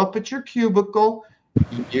bosses show up at your cubicle,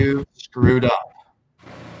 you screwed up,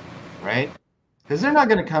 right? Because they're not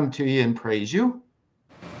going to come to you and praise you.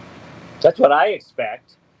 That's what I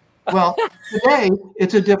expect. Well, today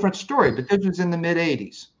it's a different story, but this was in the mid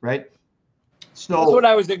 '80s, right? So that's when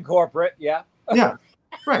I was in corporate. Yeah. Yeah.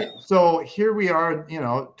 Right. So here we are,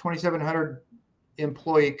 2,700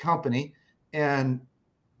 employee company, and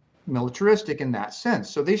militaristic in that sense.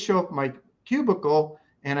 So they show up at my cubicle,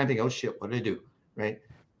 and I think, oh shit, what did I do? Right.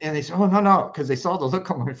 And they say, oh, no, because they saw the look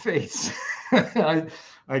on my face.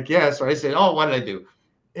 I guess. Or I said, oh, what did I do?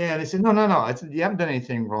 And they said, no. I said, you haven't done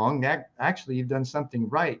anything wrong. Actually, you've done something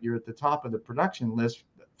right. You're at the top of the production list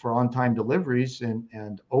for on-time deliveries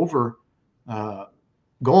and over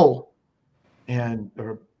goal, and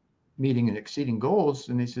or meeting and exceeding goals.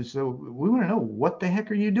 And they said, so we want to know, what the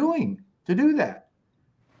heck are you doing to do that?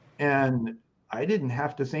 And I didn't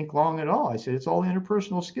have to think long at all. I said, it's all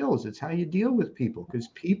interpersonal skills. It's how you deal with people, because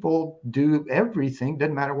people do everything.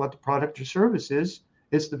 Doesn't matter what the product or service is.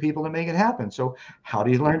 It's the people that make it happen. So how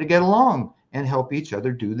do you learn to get along and help each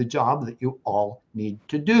other do the job that you all need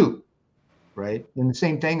to do? Right. And the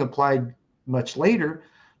same thing applied much later.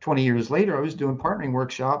 20 years later, I was doing partnering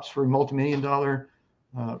workshops for multi-million-dollar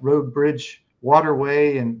road, bridge,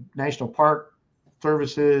 waterway, and national park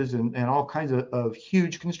services, and all kinds of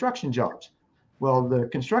huge construction jobs. Well, the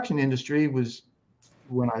construction industry was,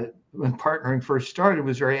 when partnering first started,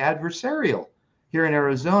 was very adversarial. Here in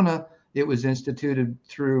Arizona, it was instituted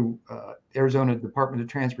through Arizona Department of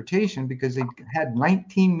Transportation, because they had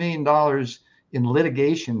 $19 million in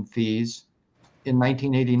litigation fees in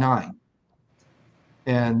 1989.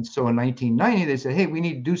 And so in 1990, they said, hey, we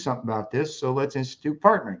need to do something about this, so let's institute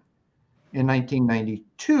partnering. In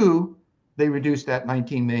 1992, they reduced that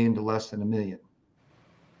 19 million to less than $1 million.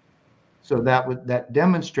 So that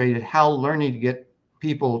demonstrated how learning to get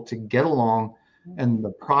people to get along, and the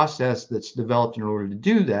process that's developed in order to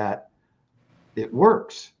do that, it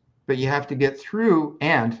works. But you have to get through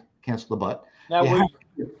and cancel the butt.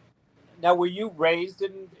 Now, were you raised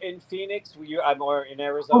in Phoenix? Were you? I'm or in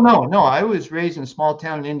Arizona? Oh, no. I was raised in a small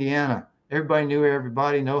town in Indiana. Everybody knew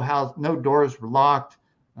everybody. No doors were locked.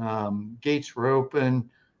 Gates were open.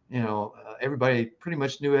 Everybody pretty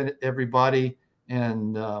much knew everybody.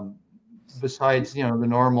 And besides, the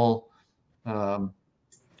normal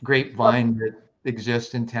grapevine that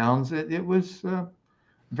exists in towns, it was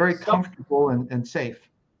very comfortable and safe.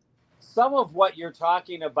 Some of what you're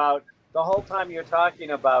talking about, the whole time you're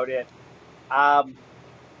talking about it,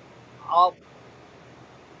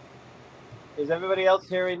 is everybody else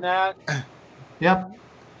hearing that? Yep.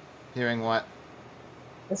 Hearing what?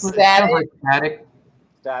 Static.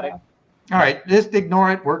 Static. All right, just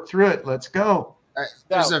ignore it. Work through it. Let's go.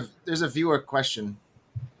 There's a viewer question.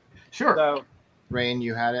 Sure. So, Rain,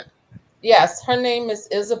 you had it. Yes, her name is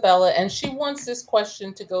Isabella, and she wants this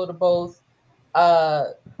question to go to both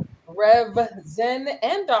Rev Zen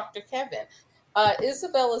and Dr. Kevin.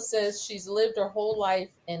 Isabella says she's lived her whole life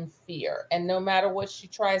in fear, and no matter what she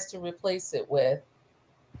tries to replace it with,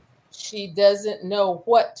 she doesn't know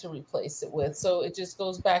what to replace it with. So it just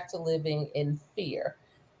goes back to living in fear.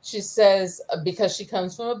 She says, because she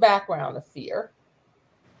comes from a background of fear,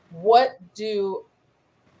 what do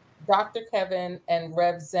Dr. Kevin and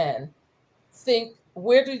Rev Zen think?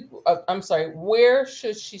 Where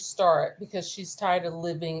should she start? Because she's tired of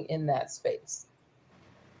living in that space.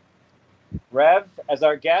 Rev, as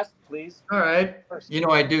our guest, please. All right.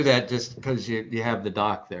 I do that just because you have the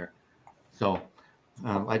doc there. So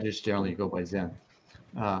I just generally go by Zen.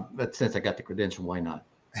 But since I got the credential, why not?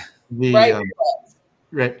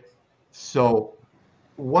 Right. So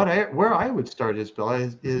where I would start, Isabella,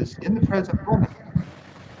 is in the present moment.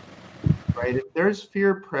 Right. If there's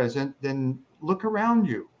fear present, then look around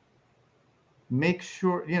you. Make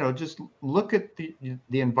sure, just look at the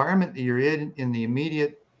environment that you're in the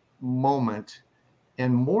immediate moment.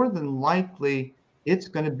 And more than likely, it's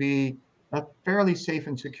going to be a fairly safe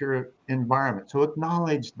and secure environment. So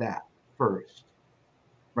acknowledge that first,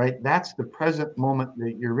 right? That's the present moment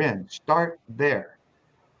that you're in. Start there.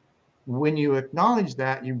 When you acknowledge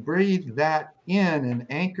that, you breathe that in and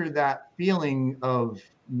anchor that feeling of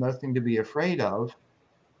nothing to be afraid of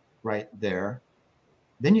right there.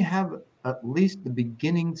 Then you have at least the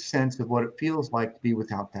beginning sense of what it feels like to be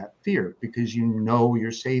without that fear, because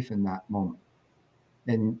you're safe in that moment.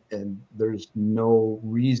 And there's no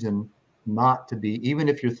reason not to be, even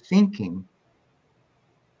if you're thinking,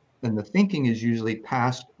 and the thinking is usually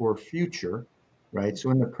past or future, right?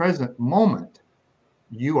 So in the present moment,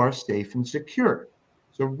 you are safe and secure.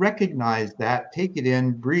 So recognize that, take it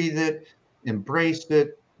in, breathe it, embrace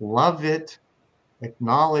it, love it,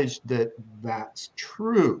 acknowledge that that's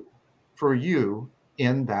true for you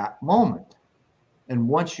in that moment. And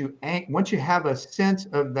once you have a sense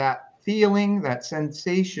of that feeling, that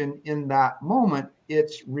sensation in that moment,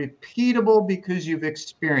 it's repeatable because you've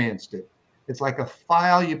experienced it. It's like a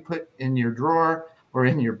file you put in your drawer or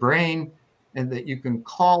in your brain, and that you can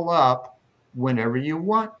call up whenever you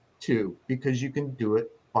want to, because you can do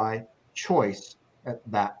it by choice at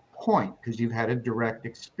that point, because you've had a direct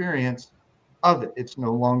experience of it. It's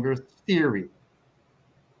no longer theory.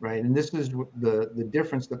 Right. And this is the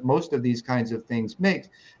difference that most of these kinds of things make.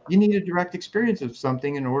 You need a direct experience of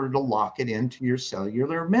something in order to lock it into your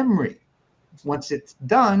cellular memory. Once it's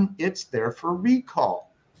done, it's there for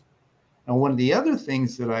recall. And one of the other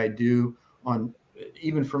things that I do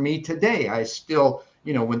even for me today, I still,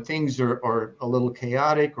 when things are a little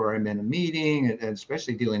chaotic, or I'm in a meeting, and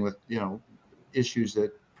especially dealing with, issues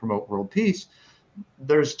that promote world peace,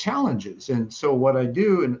 there's challenges. And so what I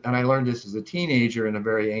do, and I learned this as a teenager in a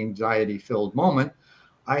very anxiety-filled moment,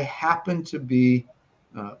 I happened to be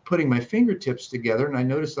putting my fingertips together, and I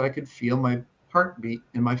noticed that I could feel my heartbeat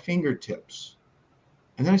in my fingertips.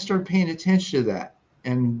 And then I started paying attention to that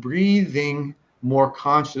and breathing more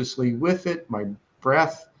consciously with it. My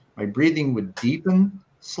breathing would deepen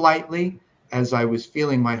slightly as I was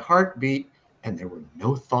feeling my heartbeat, and there were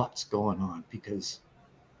no thoughts going on because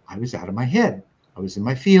I was out of my head. I was in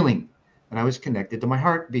my feeling, and I was connected to my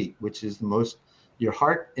heartbeat, which is your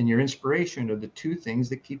heart and your inspiration are the two things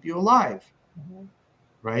that keep you alive,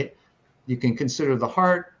 right? You can consider the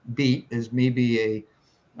heartbeat as maybe a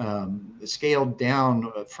scaled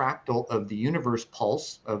down fractal of the universe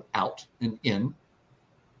pulse of out and in.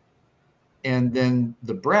 And then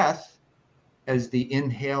the breath as the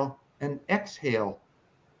inhale and exhale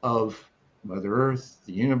of Mother Earth,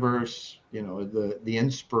 the universe, the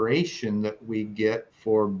inspiration that we get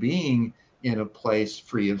for being in a place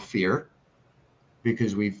free of fear,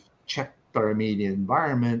 because we've checked our immediate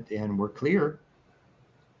environment and we're clear,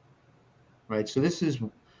 right? So this is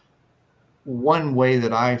one way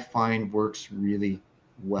that I find works really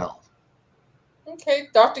well. Okay,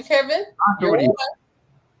 Dr. Kevin, you're on.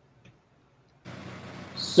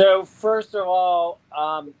 So first of all,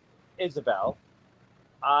 Isabel,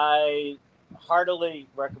 I heartily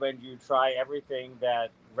recommend you try everything that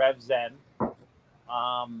Rev Zen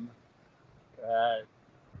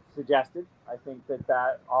suggested. I think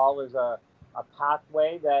that all is a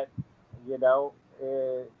pathway that,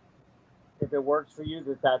 if it works for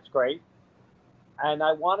you, that's great. And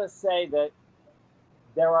I want to say that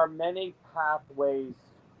there are many pathways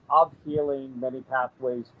of healing, many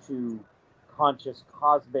pathways to conscious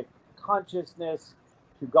cosmic consciousness,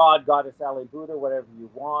 to God, Goddess, Ali, Buddha, whatever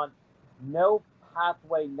you want. No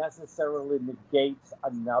pathway necessarily negates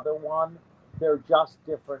another one. They're just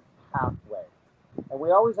different pathways. And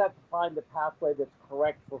we always have to find the pathway that's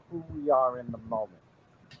correct for who we are in the moment.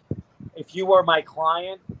 If you were my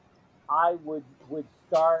client, I would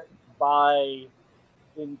start by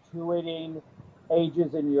intuiting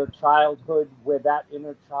ages in your childhood where that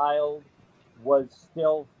inner child was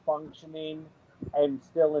still functioning and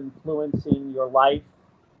still influencing your life,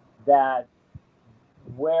 that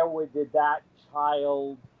did that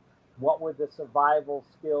child, what were the survival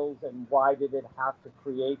skills and why did it have to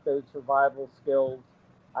create those survival skills?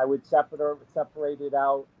 I would separate it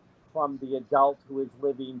out from the adult who is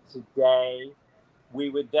living today. We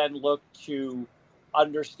would then look to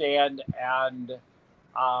understand and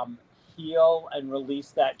heal and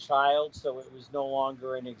release that child so it was no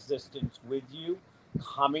longer in existence with you,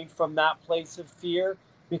 coming from that place of fear,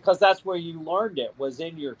 because that's where you learned it, was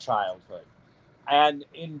in your childhood. And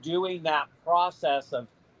in doing that process of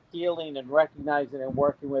healing and recognizing and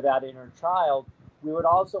working with that inner child, we would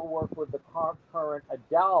also work with the current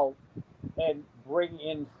adult and bring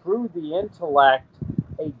in through the intellect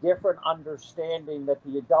a different understanding that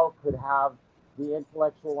the adult could have the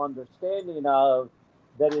intellectual understanding of,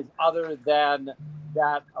 that is other than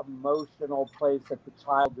that emotional place that the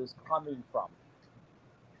child is coming from.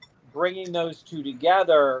 Bringing those two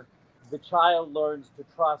together, the child learns to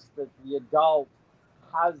trust that the adult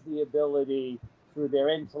has the ability, through their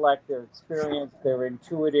intellect, their experience, their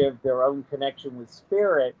intuitive, their own connection with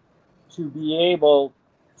spirit, to be able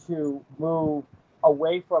to move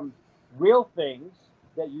away from real things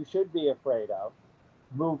that you should be afraid of,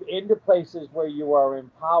 move into places where you are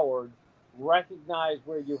empowered, recognize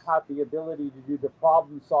where you have the ability to do the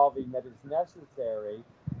problem solving that is necessary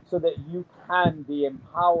so that you can be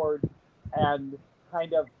empowered and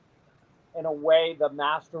kind of, in a way, the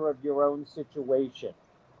master of your own situation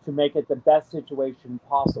to make it the best situation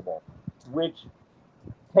possible, which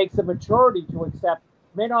takes a maturity to accept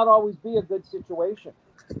may not always be a good situation.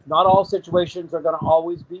 Not all situations are going to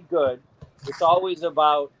always be good. It's always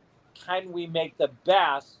about, can we make the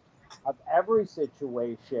best of every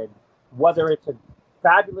situation, whether it's a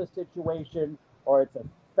fabulous situation or it's a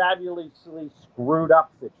fabulously screwed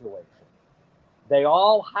up situation. They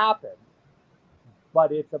all happen,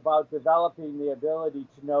 but it's about developing the ability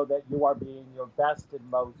to know that you are being your best and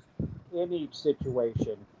most in each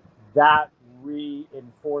situation. That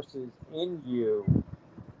reinforces in you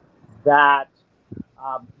that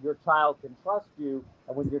your child can trust you,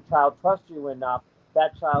 and when your child trusts you enough,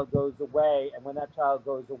 that child goes away, and when that child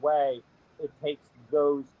goes away, it takes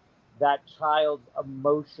that child's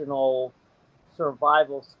emotional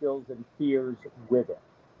survival skills and fears with it.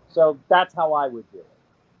 So that's how I would do it.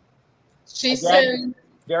 She Again,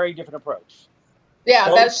 very different approach. Yeah,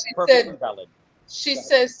 both that's she perfectly said. Valid. She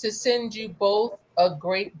says to send you both a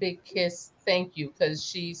great big kiss. Thank you, because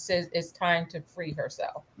she says it's time to free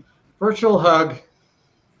herself. Virtual hug.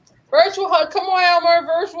 Virtual hug. Come on, Elmer.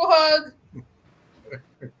 Virtual hug.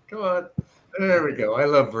 Come on. There we go. I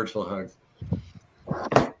love virtual hugs.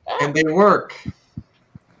 And they work.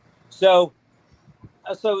 So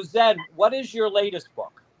Zen, what is your latest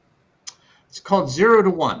book? It's called 0 to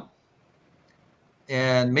 1,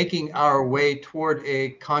 and making our way toward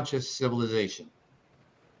a conscious civilization.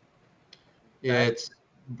 Okay.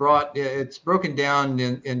 It's broken down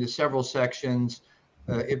into several sections.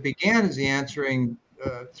 It began as answering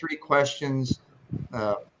 3 questions.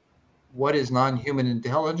 What is non-human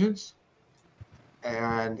intelligence?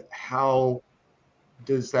 And how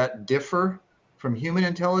does that differ from human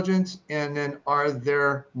intelligence? And then, are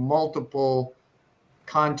there multiple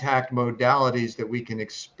contact modalities that we can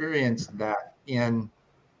experience that in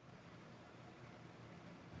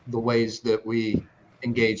the ways that we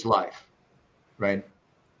engage life, right?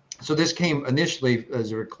 So this came initially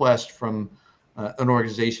as a request from an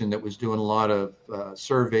organization that was doing a lot of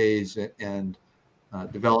surveys and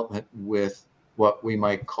development with what we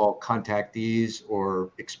might call contactees or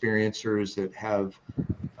experiencers that have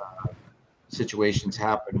situations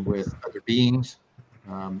happen with other beings.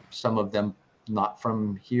 Some of them not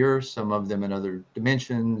from here, some of them in other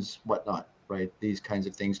dimensions, whatnot, right? These kinds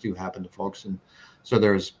of things do happen to folks. And so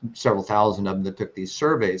there's several thousand of them that took these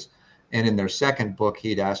surveys. And in their second book,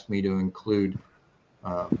 he'd asked me to include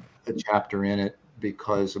a chapter in it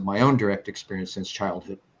because of my own direct experience since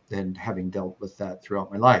childhood and having dealt with that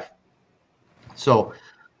throughout my life. So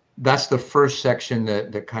that's the first section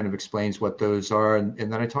that kind of explains what those are. And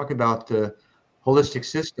then I talk about the holistic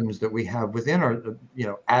systems that we have within our,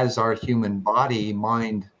 as our human body,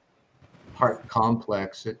 mind, heart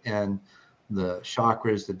complex, and the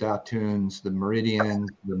chakras, the dhatuns, the meridians,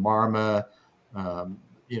 the marma,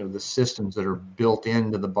 the systems that are built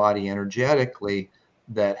into the body energetically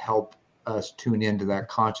that help us tune into that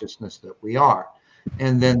consciousness that we are.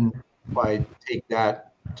 And then I take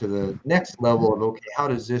that to the next level of, okay, how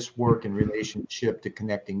does this work in relationship to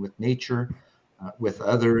connecting with nature, with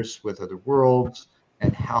others, with other worlds,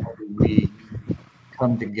 and how do we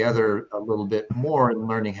come together a little bit more and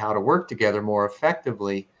learning how to work together more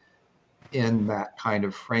effectively in that kind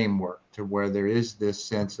of framework, to where there is this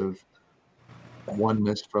sense of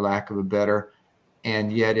oneness, for lack of a better,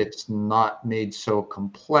 and yet it's not made so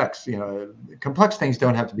complex. Complex things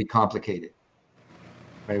don't have to be complicated,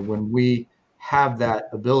 right? When we have that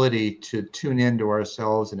ability to tune into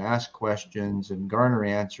ourselves and ask questions and garner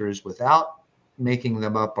answers without making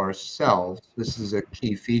them up ourselves, this is a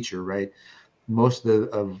key feature, right? Most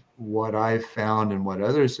of what I've found and what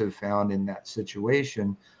others have found in that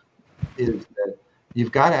situation is that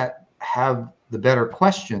you've got to have the better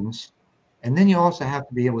questions, and then you also have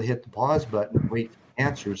to be able to hit the pause button and wait for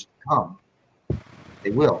answers to come.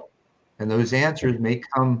 They will. And those answers may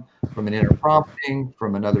come from an inner prompting,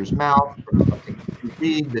 from another's mouth, from something you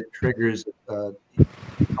read that triggers a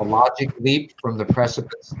logic leap from the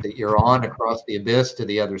precipice that you're on across the abyss to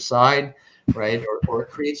the other side, right? Or it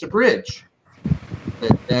creates a bridge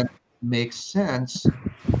that then makes sense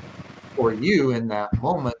for you in that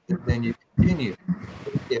moment, that then you continue.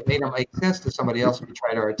 It may not make sense to somebody else if you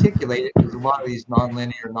try to articulate it, because a lot of these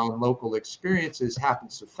non-linear, non-local experiences happen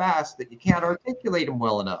so fast that you can't articulate them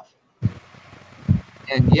well enough.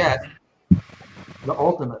 And yet,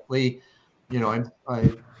 ultimately, I'm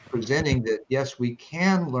presenting that, yes, we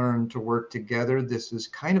can learn to work together. This is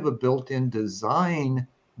kind of a built-in design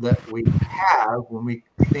that we have when we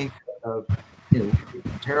think of, we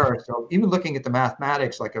compare ourselves, even looking at the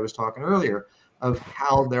mathematics, like I was talking earlier, of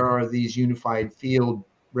how there are these unified field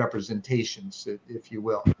representations, if you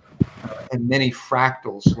will, and many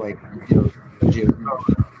fractals, like, we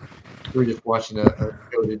were just watching a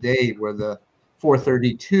show today where the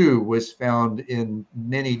 432 was found in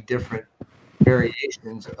many different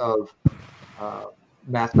variations of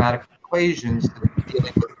mathematical equations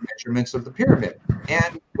dealing with measurements of the pyramid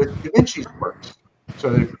and with Da Vinci's works.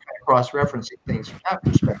 So they're cross-referencing things from that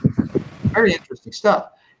perspective. Very interesting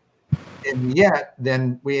stuff. And yet,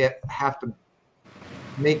 then we have to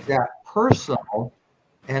make that personal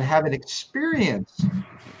and have an experience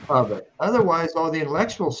of it. Otherwise, all the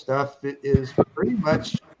intellectual stuff is pretty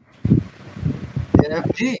much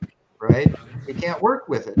NFG, right? We can't work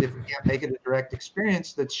with it if we can't make it a direct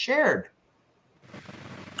experience that's shared.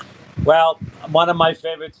 Well, one of my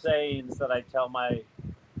favorite sayings that I tell my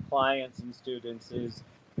clients and students is,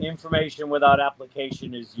 information without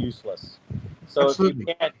application is useless. So Absolutely. If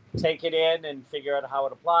you can't take it in and figure out how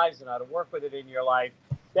it applies and how to work with it in your life,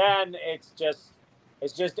 then it's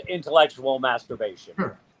just intellectual masturbation.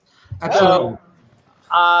 Sure. Absolutely. So,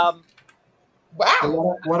 wow.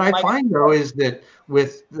 What I find, though, is that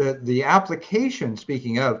with the application,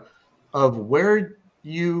 speaking of where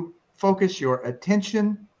you focus your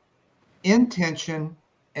attention, intention,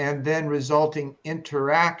 and then resulting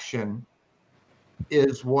interaction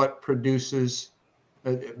is what produces,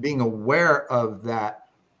 being aware of that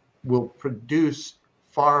will produce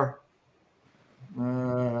far,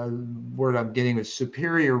 word I'm getting is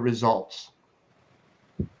superior results.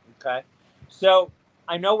 Okay. So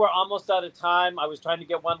I know we're almost out of time. I was trying to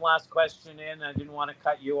get one last question in. I didn't want to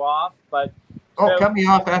cut you off, but. Cut me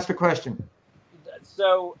off. Ask the question.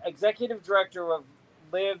 So, Executive Director of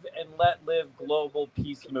Live and Let Live Global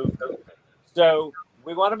Peace Movement. So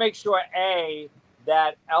we want to make sure,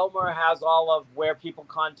 that Elmer has all of where people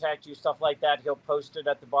contact you, stuff like that. He'll post it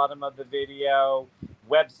at the bottom of the video,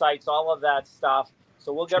 websites, all of that stuff.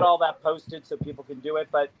 So we'll get all that posted so people can do it.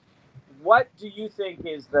 But what do you think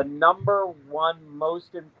is the number one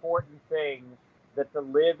most important thing that the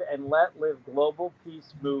Live and Let Live Global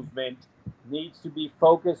Peace Movement needs to be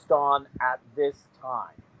focused on at this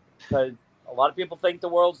time? Because a lot of people think the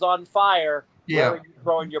world's on fire. Yeah. Where are you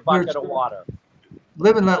throwing your bucket of water?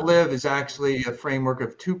 Live and Let Live is actually a framework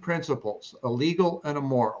of two principles, a legal and a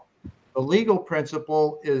moral. The legal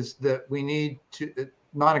principle is that we need to,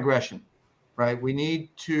 non-aggression, right? We need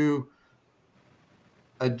to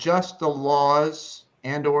adjust the laws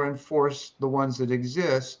and or enforce the ones that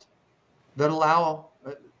exist that allow,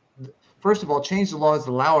 first of all, change the laws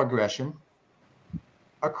that allow aggression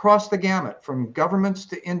across the gamut, from governments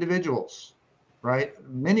to individuals, right?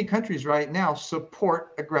 Many countries right now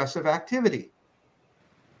support aggressive activity.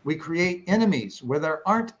 We create enemies where there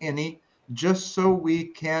aren't any, just so we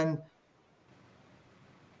can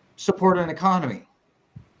support an economy.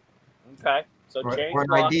 Okay, so right? change or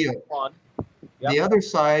an idea. Yep. The other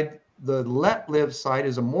side, the Let Live side,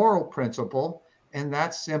 is a moral principle, and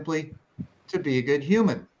that's simply to be a good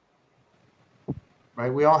human.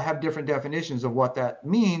 Right? We all have different definitions of what that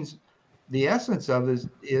means. The essence of it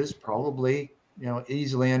is probably,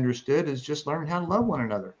 easily understood, is just learn how to love one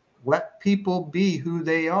another. Let people be who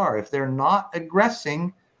they are. If they're not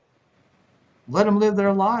aggressing, let them live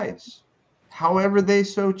their lives however they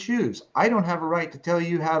so choose. I don't have a right to tell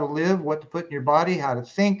you how to live, what to put in your body, how to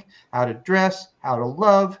think, how to dress, how to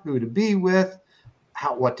love, who to be with,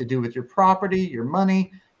 what to do with your property, your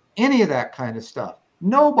money, any of that kind of stuff.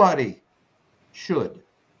 Nobody should.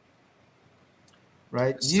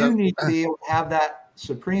 Right? So- You need to be able to have that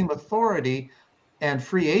supreme authority and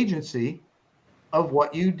free agency of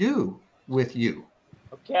what you do with you.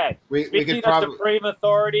 Okay. We Speaking could of probably supreme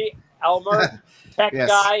authority, Elmer, tech Yes.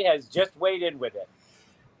 guy, has just weighed in with it.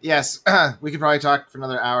 yes, we could probably talk for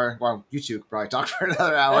another hour. Well, you two could probably talk for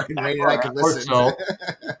another hour, and Rain and I could Or listen. so.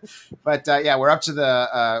 But yeah, we're up to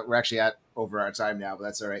the. We're actually at over our time now, but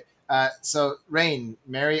that's all right. So Rain,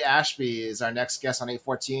 Mary Ashby is our next guest on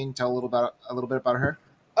 814. Tell a little bit about her.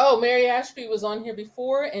 Oh, Mary Ashby was on here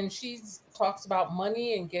before, and she talks about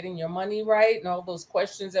money and getting your money right, and all those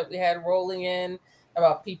questions that we had rolling in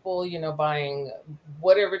about people, buying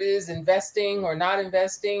whatever it is, investing or not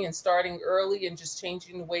investing, and starting early, and just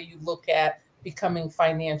changing the way you look at becoming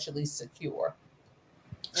financially secure.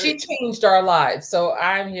 She changed our lives, so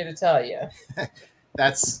I'm here to tell you.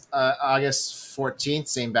 That's August 14th,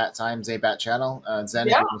 same bat time, Bat channel. Zen,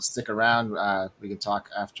 if Yeah. you can stick around, we can talk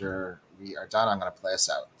after we are done. I'm going to play us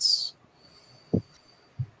out.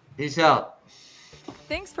 Peace out.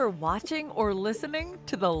 Thanks for watching or listening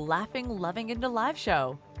to the Laughing, Loving, and Alive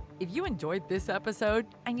show. If you enjoyed this episode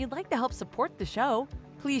and you'd like to help support the show,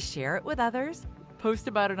 please share it with others, post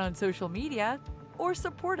about it on social media, or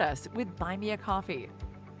support us with Buy Me a Coffee.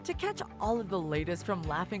 To catch all of the latest from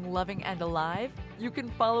Laughing, Loving, and Alive, you can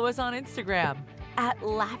follow us on Instagram at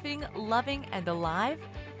Laughing, Loving, and Alive,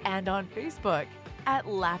 and on Facebook at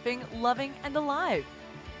Laughing, Loving, and Alive.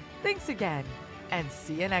 Thanks again, and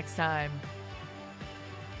see you next time.